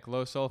 organic,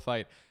 low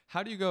sulfite.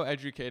 How do you go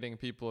educating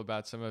people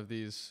about some of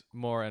these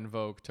more in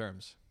vogue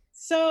terms?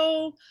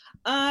 So,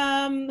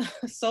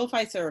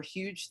 sulfites are a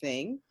huge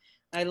thing.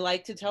 I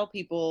like to tell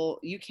people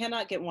you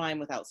cannot get wine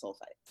without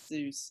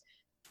sulfites.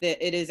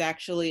 It is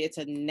actually, it's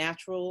a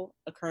natural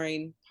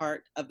occurring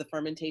part of the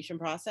fermentation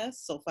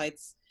process.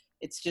 Sulfites,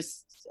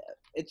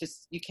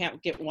 you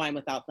can't get wine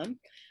without them.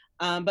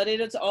 But it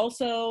is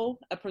also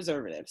a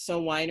preservative.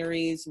 So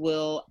wineries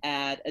will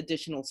add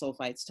additional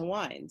sulfites to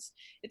wines.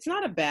 It's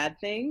not a bad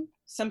thing.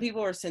 Some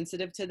people are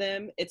sensitive to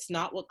them. It's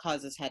not what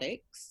causes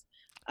headaches.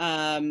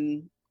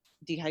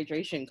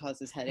 Dehydration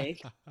causes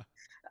headache.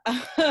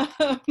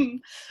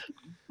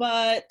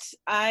 But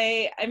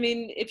I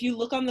mean, if you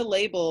look on the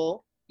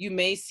label, you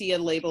may see a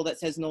label that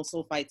says no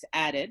sulfites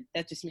added.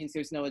 That just means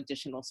there's no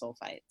additional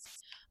sulfites.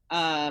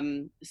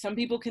 Some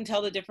people can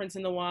tell the difference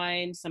in the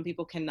wine. Some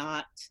people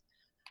cannot.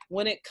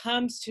 When it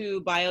comes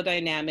to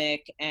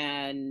biodynamic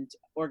and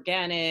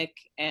organic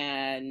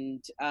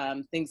and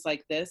things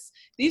like this,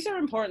 these are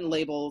important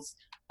labels.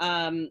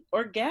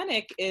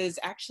 Organic is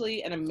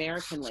actually an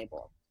American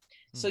label.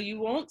 So you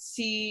won't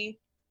see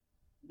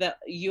the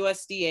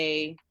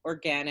USDA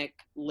organic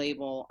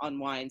label on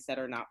wines that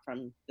are not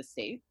from the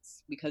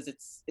States because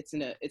it's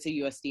a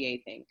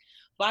USDA thing.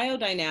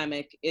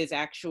 Biodynamic is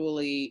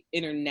actually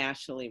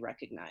internationally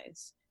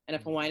recognized. And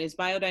if a wine is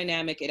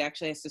biodynamic, it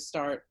actually has to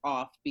start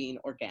off being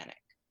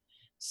organic.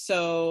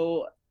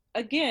 So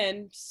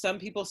again, some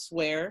people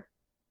swear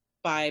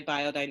by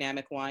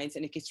biodynamic wines,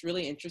 and it gets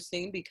really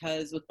interesting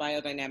because with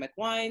biodynamic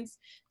wines,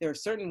 there are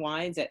certain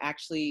wines that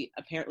actually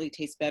apparently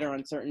taste better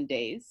on certain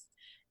days,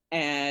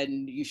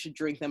 and you should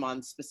drink them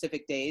on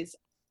specific days.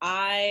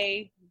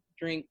 I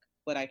drink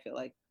what I feel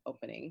like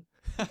opening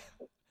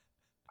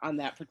on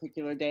that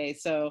particular day.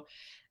 So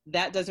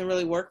that doesn't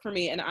really work for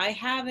me. And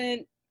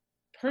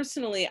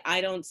personally,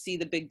 I don't see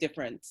the big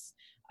difference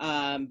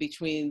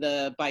between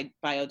the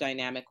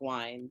biodynamic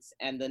wines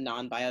and the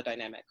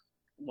non-biodynamic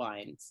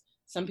wines.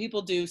 Some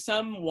people do.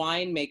 Some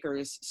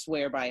winemakers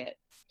swear by it.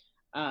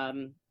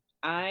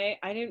 I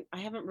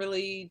haven't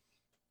really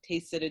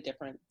tasted a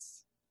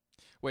difference.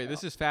 Wait,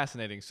 this is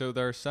fascinating. So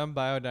there are some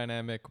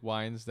biodynamic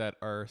wines that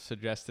are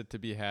suggested to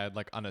be had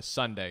like on a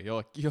Sunday.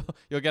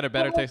 You'll get a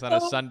better taste on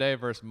a Sunday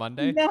versus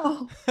Monday.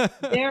 No,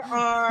 there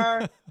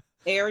are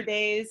air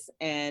days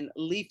and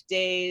leaf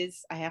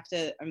days.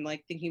 I'm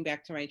like thinking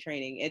back to my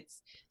training.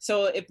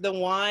 So if the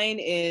wine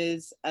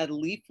is a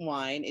leaf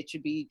wine, it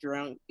should be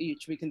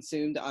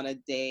consumed on a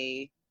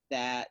day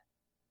that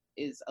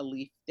is a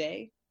leaf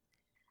day,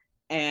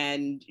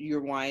 and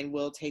your wine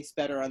will taste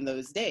better on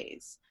those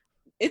days.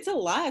 It's a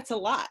lot. It's a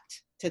lot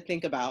to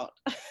think about.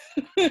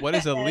 What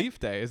is a leaf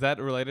day? Is that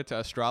related to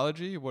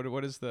astrology?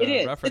 What is It the is.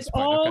 It's reference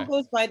point? all Okay.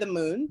 goes by the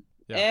moon.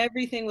 Yeah.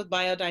 Everything with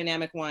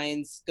biodynamic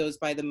wines goes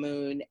by the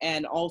moon,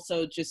 and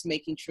also just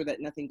making sure that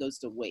nothing goes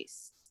to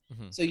waste.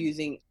 Hmm. So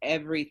using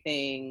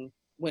everything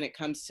when it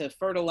comes to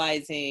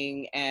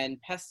fertilizing and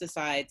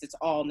pesticides, it's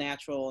all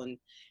natural,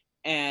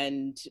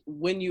 and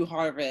when you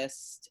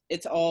harvest,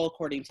 it's all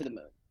according to the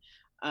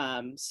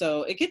moon.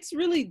 So it gets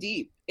really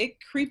deep. It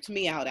creeped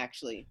me out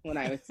actually when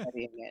I was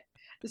studying it.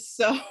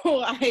 So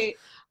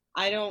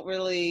I don't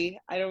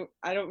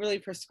really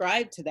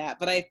prescribe to that,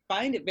 but I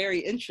find it very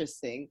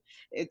interesting.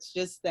 It's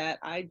just that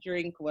I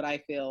drink what I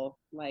feel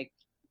like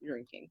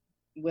drinking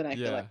when I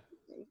feel like Yeah.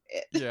 drinking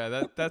it.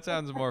 Yeah, that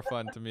sounds more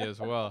fun to me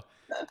as well.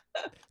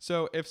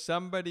 So if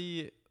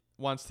somebody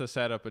wants to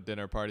set up a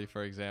dinner party,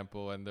 for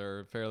example, and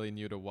they're fairly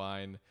new to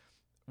wine,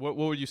 what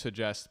would you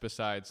suggest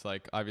besides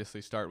like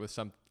obviously start with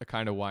a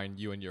kind of wine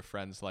you and your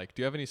friends like?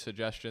 Do you have any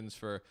suggestions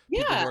for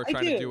people who Yeah, are I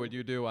trying to do do. what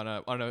you do on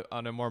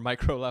a more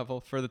micro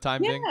level for the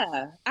time being?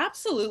 Yeah,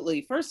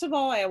 absolutely. First of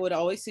all, I would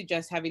always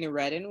suggest having a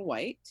red and a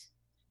white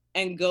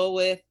and go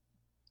with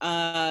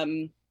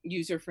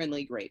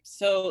user-friendly grapes.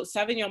 So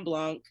Sauvignon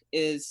Blanc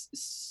is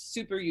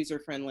super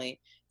user-friendly.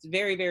 It's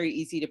very, very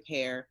easy to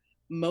pair.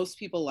 Most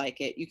people like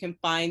it. You can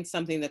find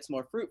something that's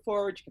more fruit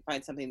forward, you can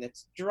find something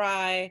that's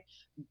dry,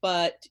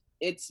 but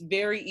it's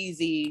very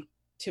easy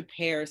to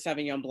pair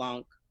Sauvignon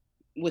Blanc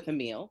with a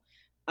meal.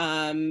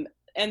 And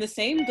the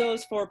same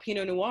goes for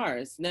Pinot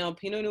Noirs. Now,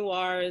 Pinot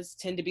Noirs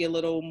tend to be a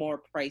little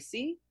more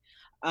pricey.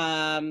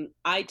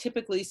 I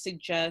typically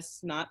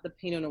suggest not the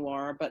Pinot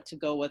Noir, but to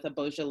go with a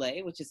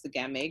Beaujolais, which is the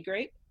Gamay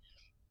grape.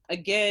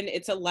 Again,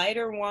 it's a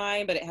lighter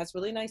wine, but it has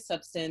really nice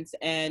substance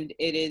and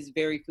it is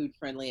very food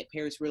friendly. It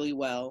pairs really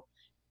well.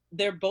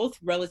 They're both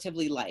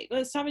relatively light. The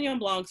Sauvignon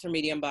Blancs are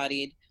medium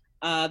bodied.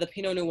 The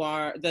Pinot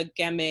Noir, the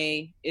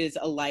Gamay is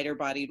a lighter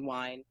bodied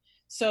wine.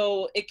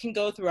 So it can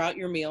go throughout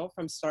your meal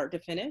from start to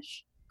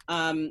finish.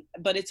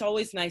 But it's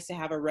always nice to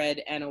have a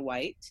red and a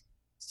white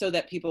so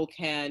that people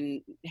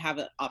can have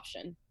an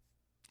option.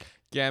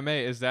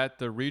 Gamay, is that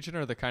the region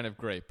or the kind of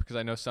grape? Because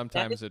I know That is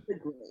sometimes it the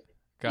grape.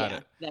 got Yeah,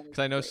 it. that is Because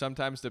I the know grape.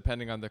 sometimes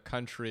depending on the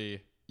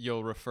country,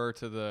 you'll refer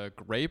to the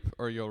grape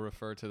or you'll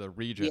refer to the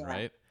region, Yeah.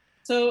 right?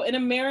 So in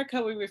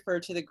America, we refer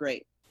to the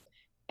grape,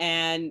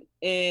 and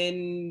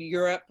in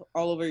Europe,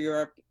 all over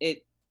Europe,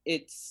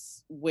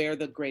 it's where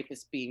the grape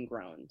is being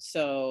grown.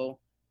 So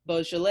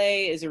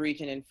Beaujolais is a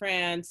region in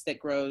France that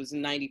grows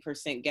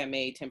 90%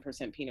 Gamay,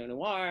 10% Pinot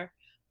Noir.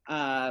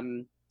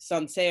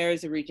 Sancerre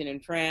is a region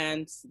in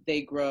France.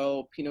 They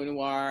grow Pinot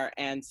Noir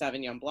and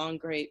Sauvignon Blanc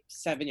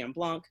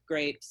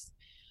grapes.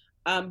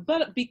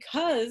 But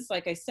because,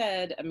 like I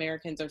said,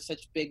 Americans are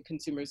such big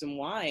consumers in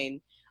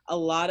wine, a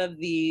lot of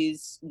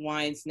these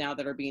wines now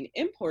that are being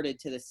imported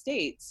to the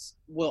States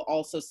will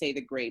also say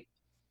the grape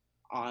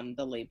on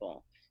the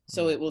label.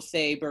 So Hmm. it will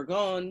say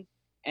Bourgogne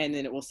and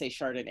then it will say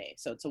Chardonnay.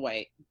 So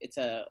it's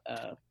a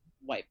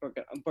white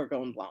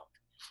Bourgogne Blanc.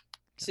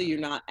 So Got you're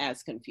it. not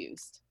as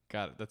confused.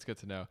 Got it. That's good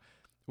to know.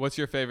 What's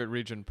your favorite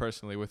region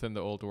personally within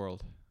the old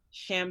world?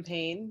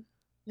 Champagne.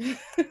 I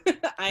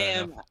Fair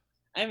am enough.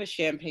 I'm a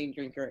champagne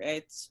drinker.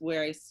 It's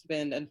where I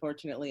spend,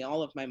 unfortunately,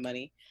 all of my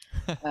money.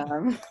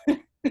 um,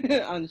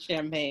 on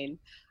champagne.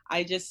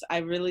 I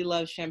really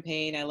love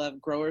champagne. I love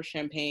grower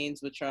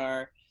champagnes, which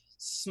are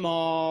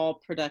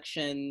small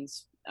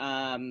productions,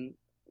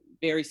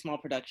 very small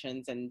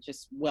productions, and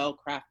just well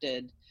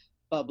crafted,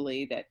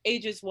 bubbly that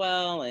ages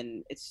well,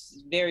 and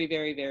it's very,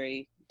 very,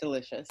 very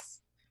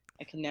delicious.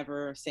 I can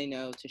never say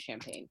no to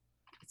champagne.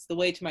 It's the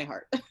way to my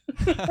heart.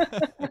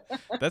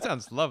 That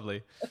sounds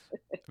lovely.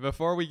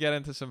 Before we get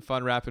into some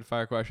fun rapid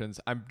fire questions,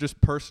 I'm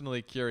just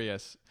personally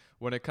curious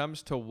when it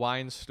comes to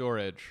wine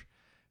storage,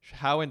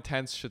 how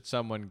intense should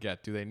someone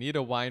get? Do they need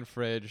a wine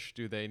fridge?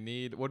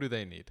 What do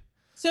they need?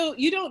 So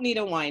you don't need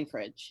a wine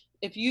fridge.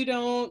 If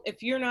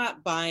you're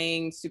not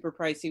buying super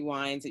pricey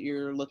wines that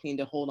you're looking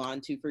to hold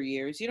on to for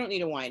years, you don't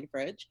need a wine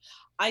fridge.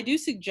 I do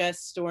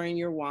suggest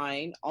storing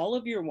all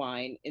of your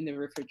wine in the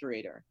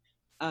refrigerator.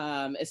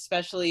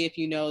 Especially if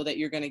you know that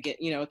you're going to get,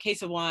 a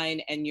case of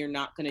wine and you're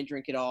not going to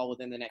drink it all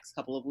within the next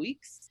couple of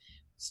weeks.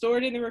 Store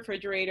it in the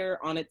refrigerator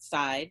on its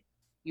side.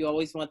 You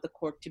always want the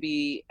cork to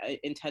be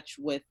in touch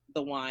with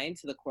the wine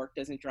so the cork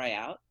doesn't dry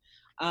out.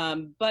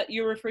 But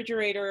your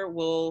refrigerator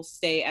will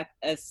stay at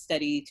a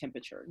steady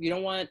temperature. You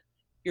don't want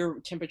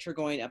your temperature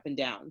going up and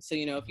down. So,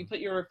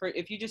 Mhm.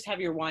 if you just have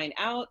your wine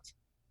out,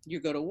 you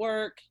go to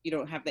work, you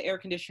don't have the air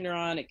conditioner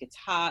on, it gets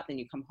hot, then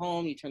you come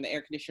home, you turn the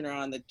air conditioner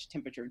on, the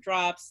temperature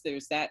drops.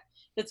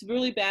 That's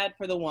really bad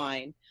for the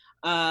wine.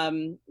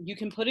 You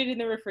can put it in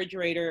the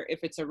refrigerator.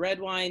 If it's a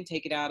red wine,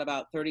 take it out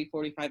about 30,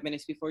 45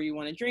 minutes before you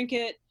want to drink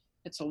it.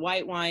 If it's a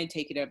white wine,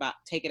 take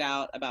it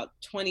out about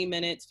 20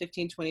 minutes,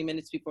 15, 20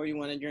 minutes before you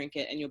want to drink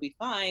it, and you'll be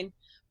fine.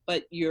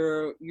 But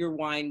your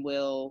wine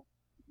will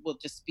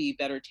just be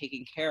better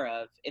taken care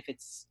of if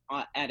it's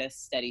at a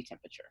steady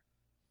temperature.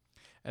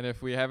 And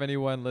if we have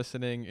anyone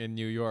listening in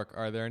New York,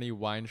 are there any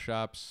wine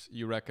shops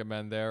you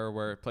recommend there or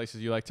where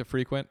places you like to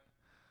frequent?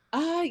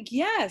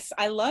 Yes,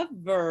 I love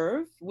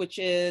Verve, which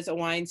is a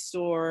wine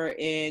store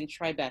in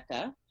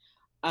Tribeca.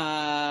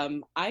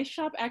 I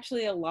shop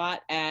actually a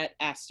lot at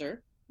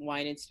Astor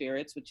Wine and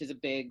Spirits, which is a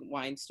big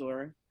wine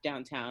store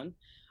downtown.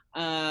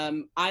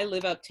 I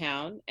live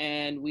uptown,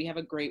 and we have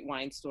a great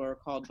wine store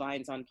called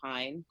Vines on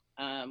Pine,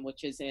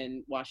 which is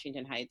in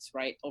Washington Heights,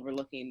 right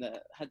overlooking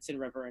the Hudson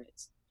River, and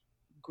it's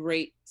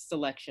great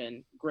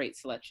selection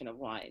of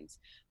wines.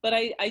 But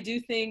I do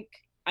think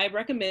I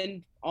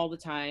recommend all the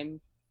time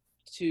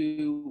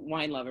to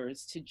wine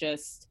lovers to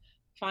just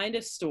find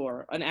a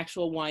store, an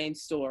actual wine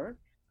store,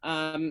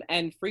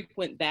 and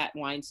frequent that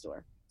wine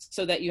store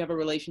so that you have a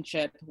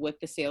relationship with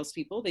the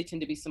salespeople. They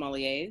tend to be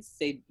sommeliers.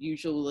 They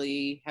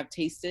usually have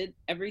tasted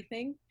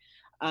everything,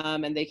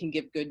 and they can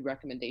give good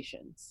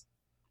recommendations.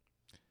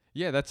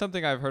 Yeah, that's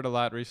something I've heard a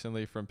lot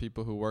recently from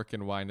people who work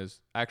in wine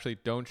is actually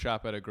don't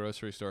shop at a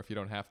grocery store if you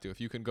don't have to.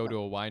 If you can go to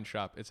a wine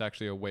shop, it's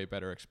actually a way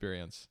better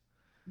experience.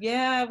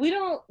 Yeah, we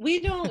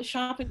don't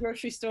shop in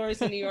grocery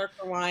stores in New York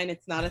for wine.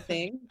 It's not a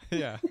thing.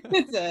 Yeah.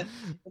 it's a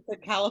it's a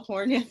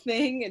California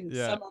thing and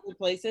Yeah. some other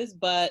places,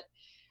 but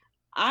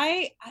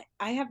I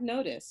have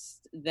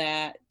noticed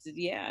that,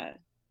 yeah,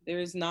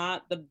 there's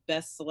not the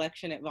best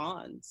selection at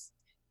Vaughn's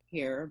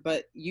here,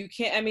 but you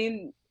can't. I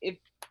mean, if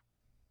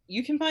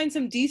you can find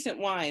some decent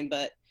wine,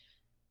 but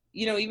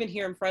even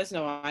here in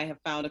Fresno, I have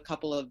found a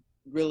couple of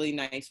really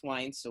nice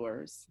wine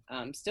stores.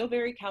 Still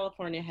very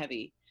California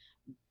heavy,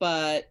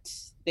 but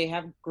they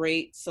have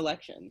great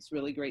selections,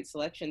 really great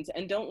selections,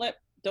 and don't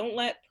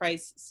let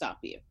price stop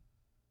you.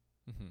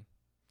 Hmm.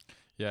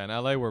 Yeah, in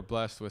LA, we're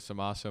blessed with some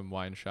awesome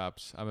wine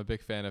shops. I'm a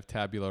big fan of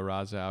Tabula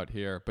Rasa out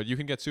here, but you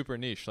can get super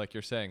niche, like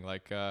you're saying.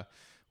 Like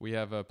we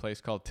have a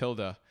place called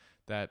Tilda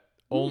that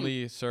Hmm.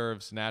 only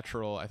serves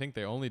natural. I think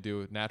they only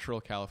do natural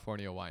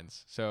California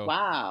wines. So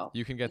Wow,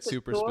 you can get it's a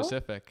super store.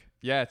 specific.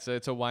 Yeah,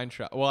 it's a wine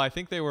shop. Well, I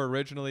think they were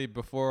originally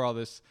before all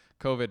this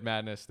COVID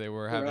madness. They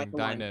were They were like having a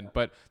dine wine in, shop.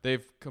 but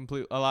they've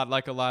a lot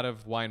like a lot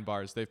of wine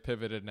bars. They've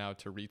pivoted now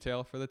to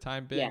retail for the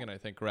time being, Yeah, and I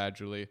think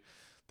gradually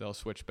they'll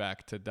switch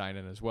back to dine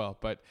in as well.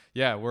 But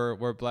yeah,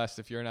 we're blessed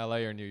if you're in LA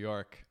or New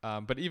York.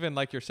 But even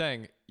like you're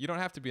saying, you don't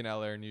have to be in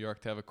LA or New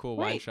York to have a cool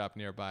wine right. shop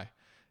nearby.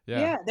 Yeah.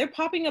 Yeah, they're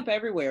popping up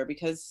everywhere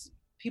because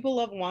people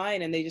love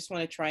wine and they just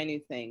want to try new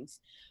things.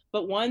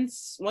 But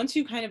once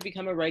you kind of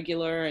become a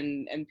regular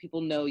and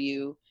people know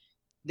you,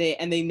 they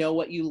know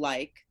what you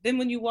like, then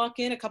when you walk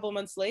in a couple of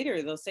months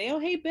later, they'll say, "Oh,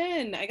 hey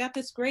Ben, I got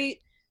this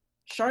great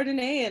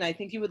Chardonnay and I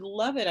think you would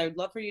love it. I would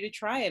love for you to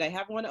try it. I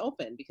have one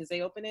open," because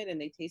they open it and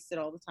they taste it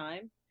all the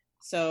time.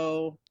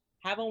 So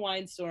have a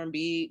wine store and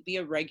be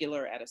a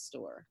regular at a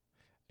store.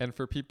 And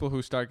for people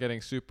who start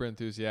getting super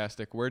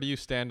enthusiastic, where do you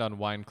stand on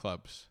wine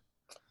clubs?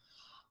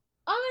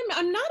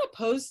 I'm not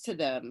opposed to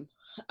them.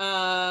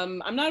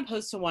 I'm not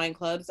opposed to wine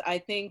clubs. I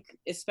think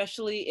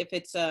especially if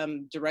it's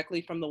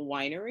directly from the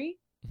winery,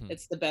 Hmm.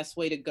 it's the best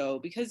way to go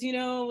because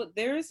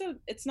there's a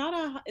it's not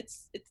a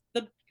it's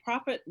the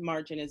profit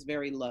margin is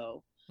very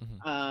low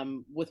Hmm.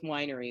 with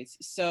wineries.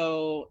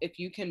 So if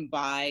you can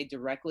buy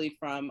directly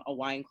from a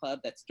wine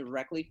club that's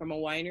directly from a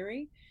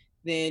winery,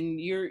 then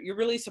you're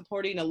really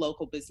supporting a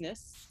local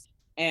business,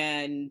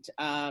 and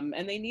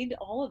they need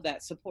all of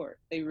that support.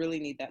 They really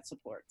need that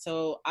support.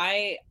 So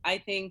I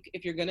think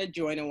if you're going to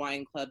join a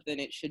wine club, then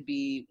it should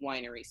be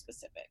winery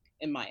specific,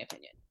 in my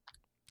opinion.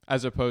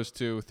 As opposed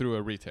to through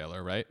a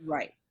retailer, right?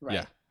 Right, Yeah.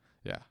 right.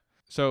 Yeah.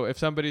 So if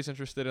somebody's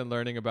interested in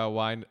learning about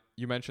wine,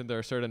 you mentioned there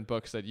are certain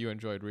books that you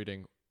enjoyed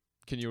reading.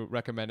 Can you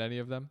recommend any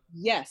of them?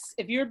 Yes,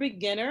 if you're a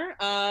beginner,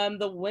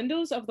 the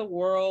Windows of the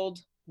World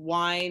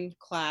wine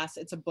class.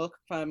 It's a book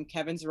from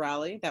Kevin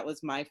Zerali. That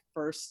was my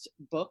first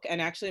book,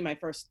 and actually my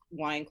first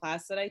wine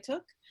class that I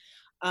took.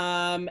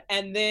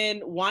 And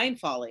then Wine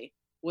Folly,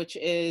 which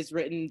is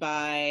written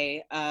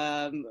by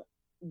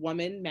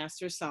woman,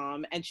 Master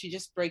Som, and she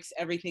just breaks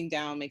everything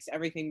down, makes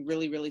everything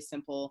really, really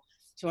simple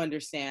to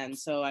understand.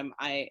 So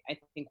I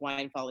think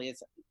Wine Folly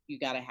is you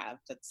gotta have.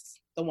 That's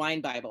the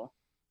wine Bible.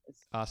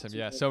 Awesome. It's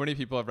Yeah. really, So many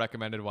people have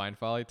recommended Wine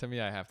Folly to me.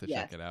 I have to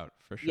check yes, it out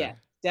for sure. yes,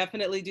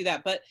 definitely do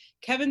that. But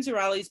Kevin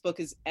Zerali's book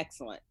is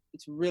excellent.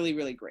 It's really,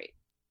 really great.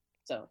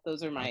 So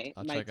those are I'll, my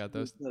I'll my check out two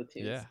those.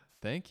 go-tos. Yeah.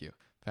 Thank you.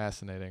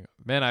 Fascinating.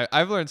 Man,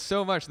 I've learned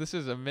so much. This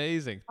is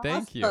amazing.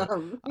 Thank you.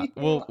 Awesome. You're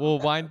We'll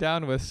welcome. wind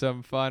down with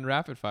some fun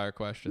rapid fire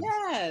questions.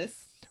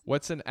 Yes.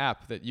 What's an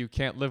app that you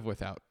can't live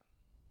without?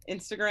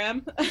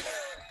 Instagram.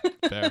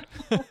 Fair.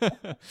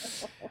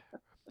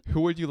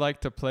 Who would you like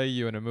to play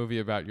you in a movie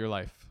about your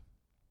life?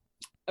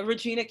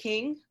 Regina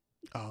King.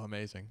 Oh,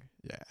 amazing.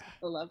 Yeah.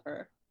 I love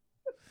her.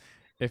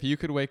 If you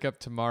could wake up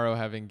tomorrow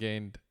having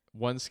gained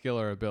one skill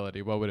or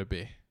ability, what would it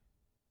be?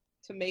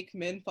 To make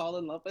men fall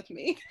in love with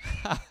me.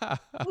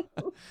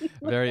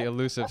 Very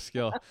elusive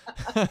skill.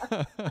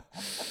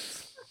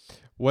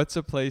 What's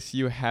a place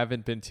you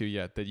haven't been to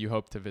yet that you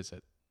hope to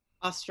visit?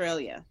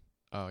 Australia.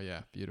 Oh,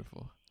 yeah.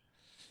 Beautiful.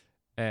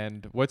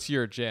 And what's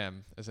your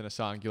jam, as in a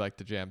song you like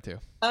to jam to?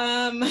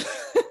 Um,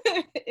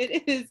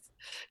 it is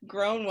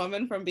Grown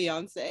Woman from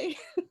Beyonce.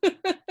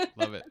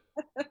 Love it.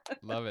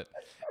 Love it.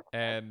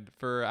 And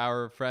for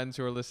our friends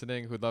who are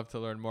listening who'd love to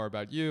learn more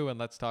about you and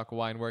Let's Talk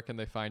Wine, where can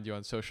they find you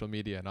on social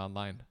media and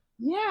online?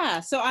 Yeah,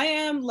 so I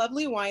am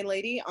Lovely Wine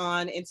Lady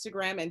on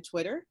Instagram and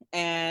Twitter,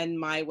 and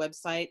my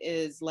website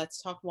is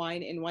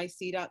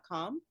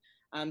letstalkwinenyc.com.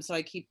 So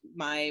I keep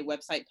my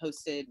website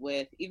posted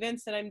with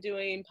events that I'm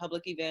doing,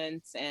 public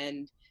events,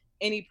 and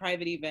any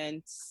private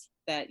events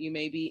that you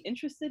may be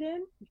interested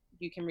in.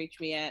 You can reach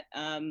me at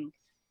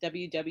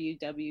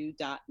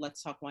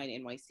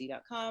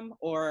www.letstalkwinenyc.com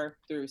or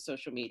through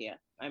social media.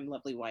 I'm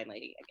Lovely Wine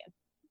Lady again.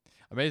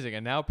 Amazing.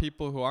 And now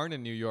people who aren't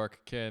in New York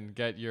can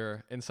get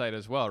your insight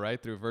as well,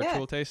 right? Through Yes,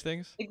 virtual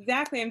tastings?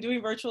 exactly. I'm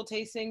doing virtual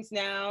tastings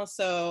now.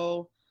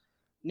 So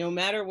no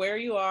matter where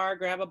you are,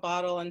 grab a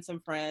bottle and some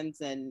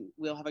friends, and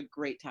we'll have a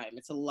great time.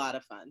 It's a lot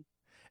of fun.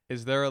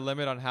 Is there a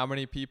limit on how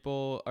many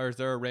people, or is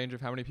there a range of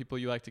how many people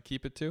you like to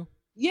keep it to?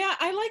 Yeah,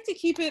 I like to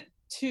keep it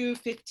to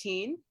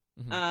 15.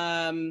 Hmm.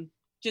 Um,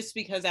 just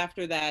because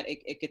after that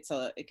it gets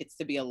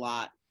to be a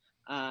lot.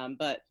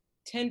 But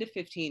 10 to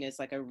 15 is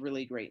like a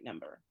really great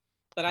number.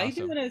 But I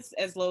do Awesome. it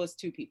as low as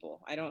 2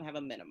 people. I don't have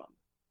a minimum.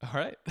 All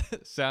right.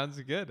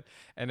 Sounds good.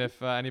 And if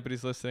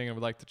anybody's listening and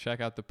would like to check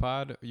out the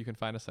pod, you can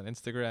find us on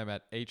Instagram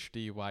at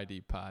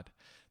HDYDpod.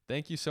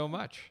 Thank you so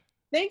much.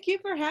 Thank you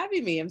for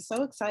having me. I'm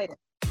so excited.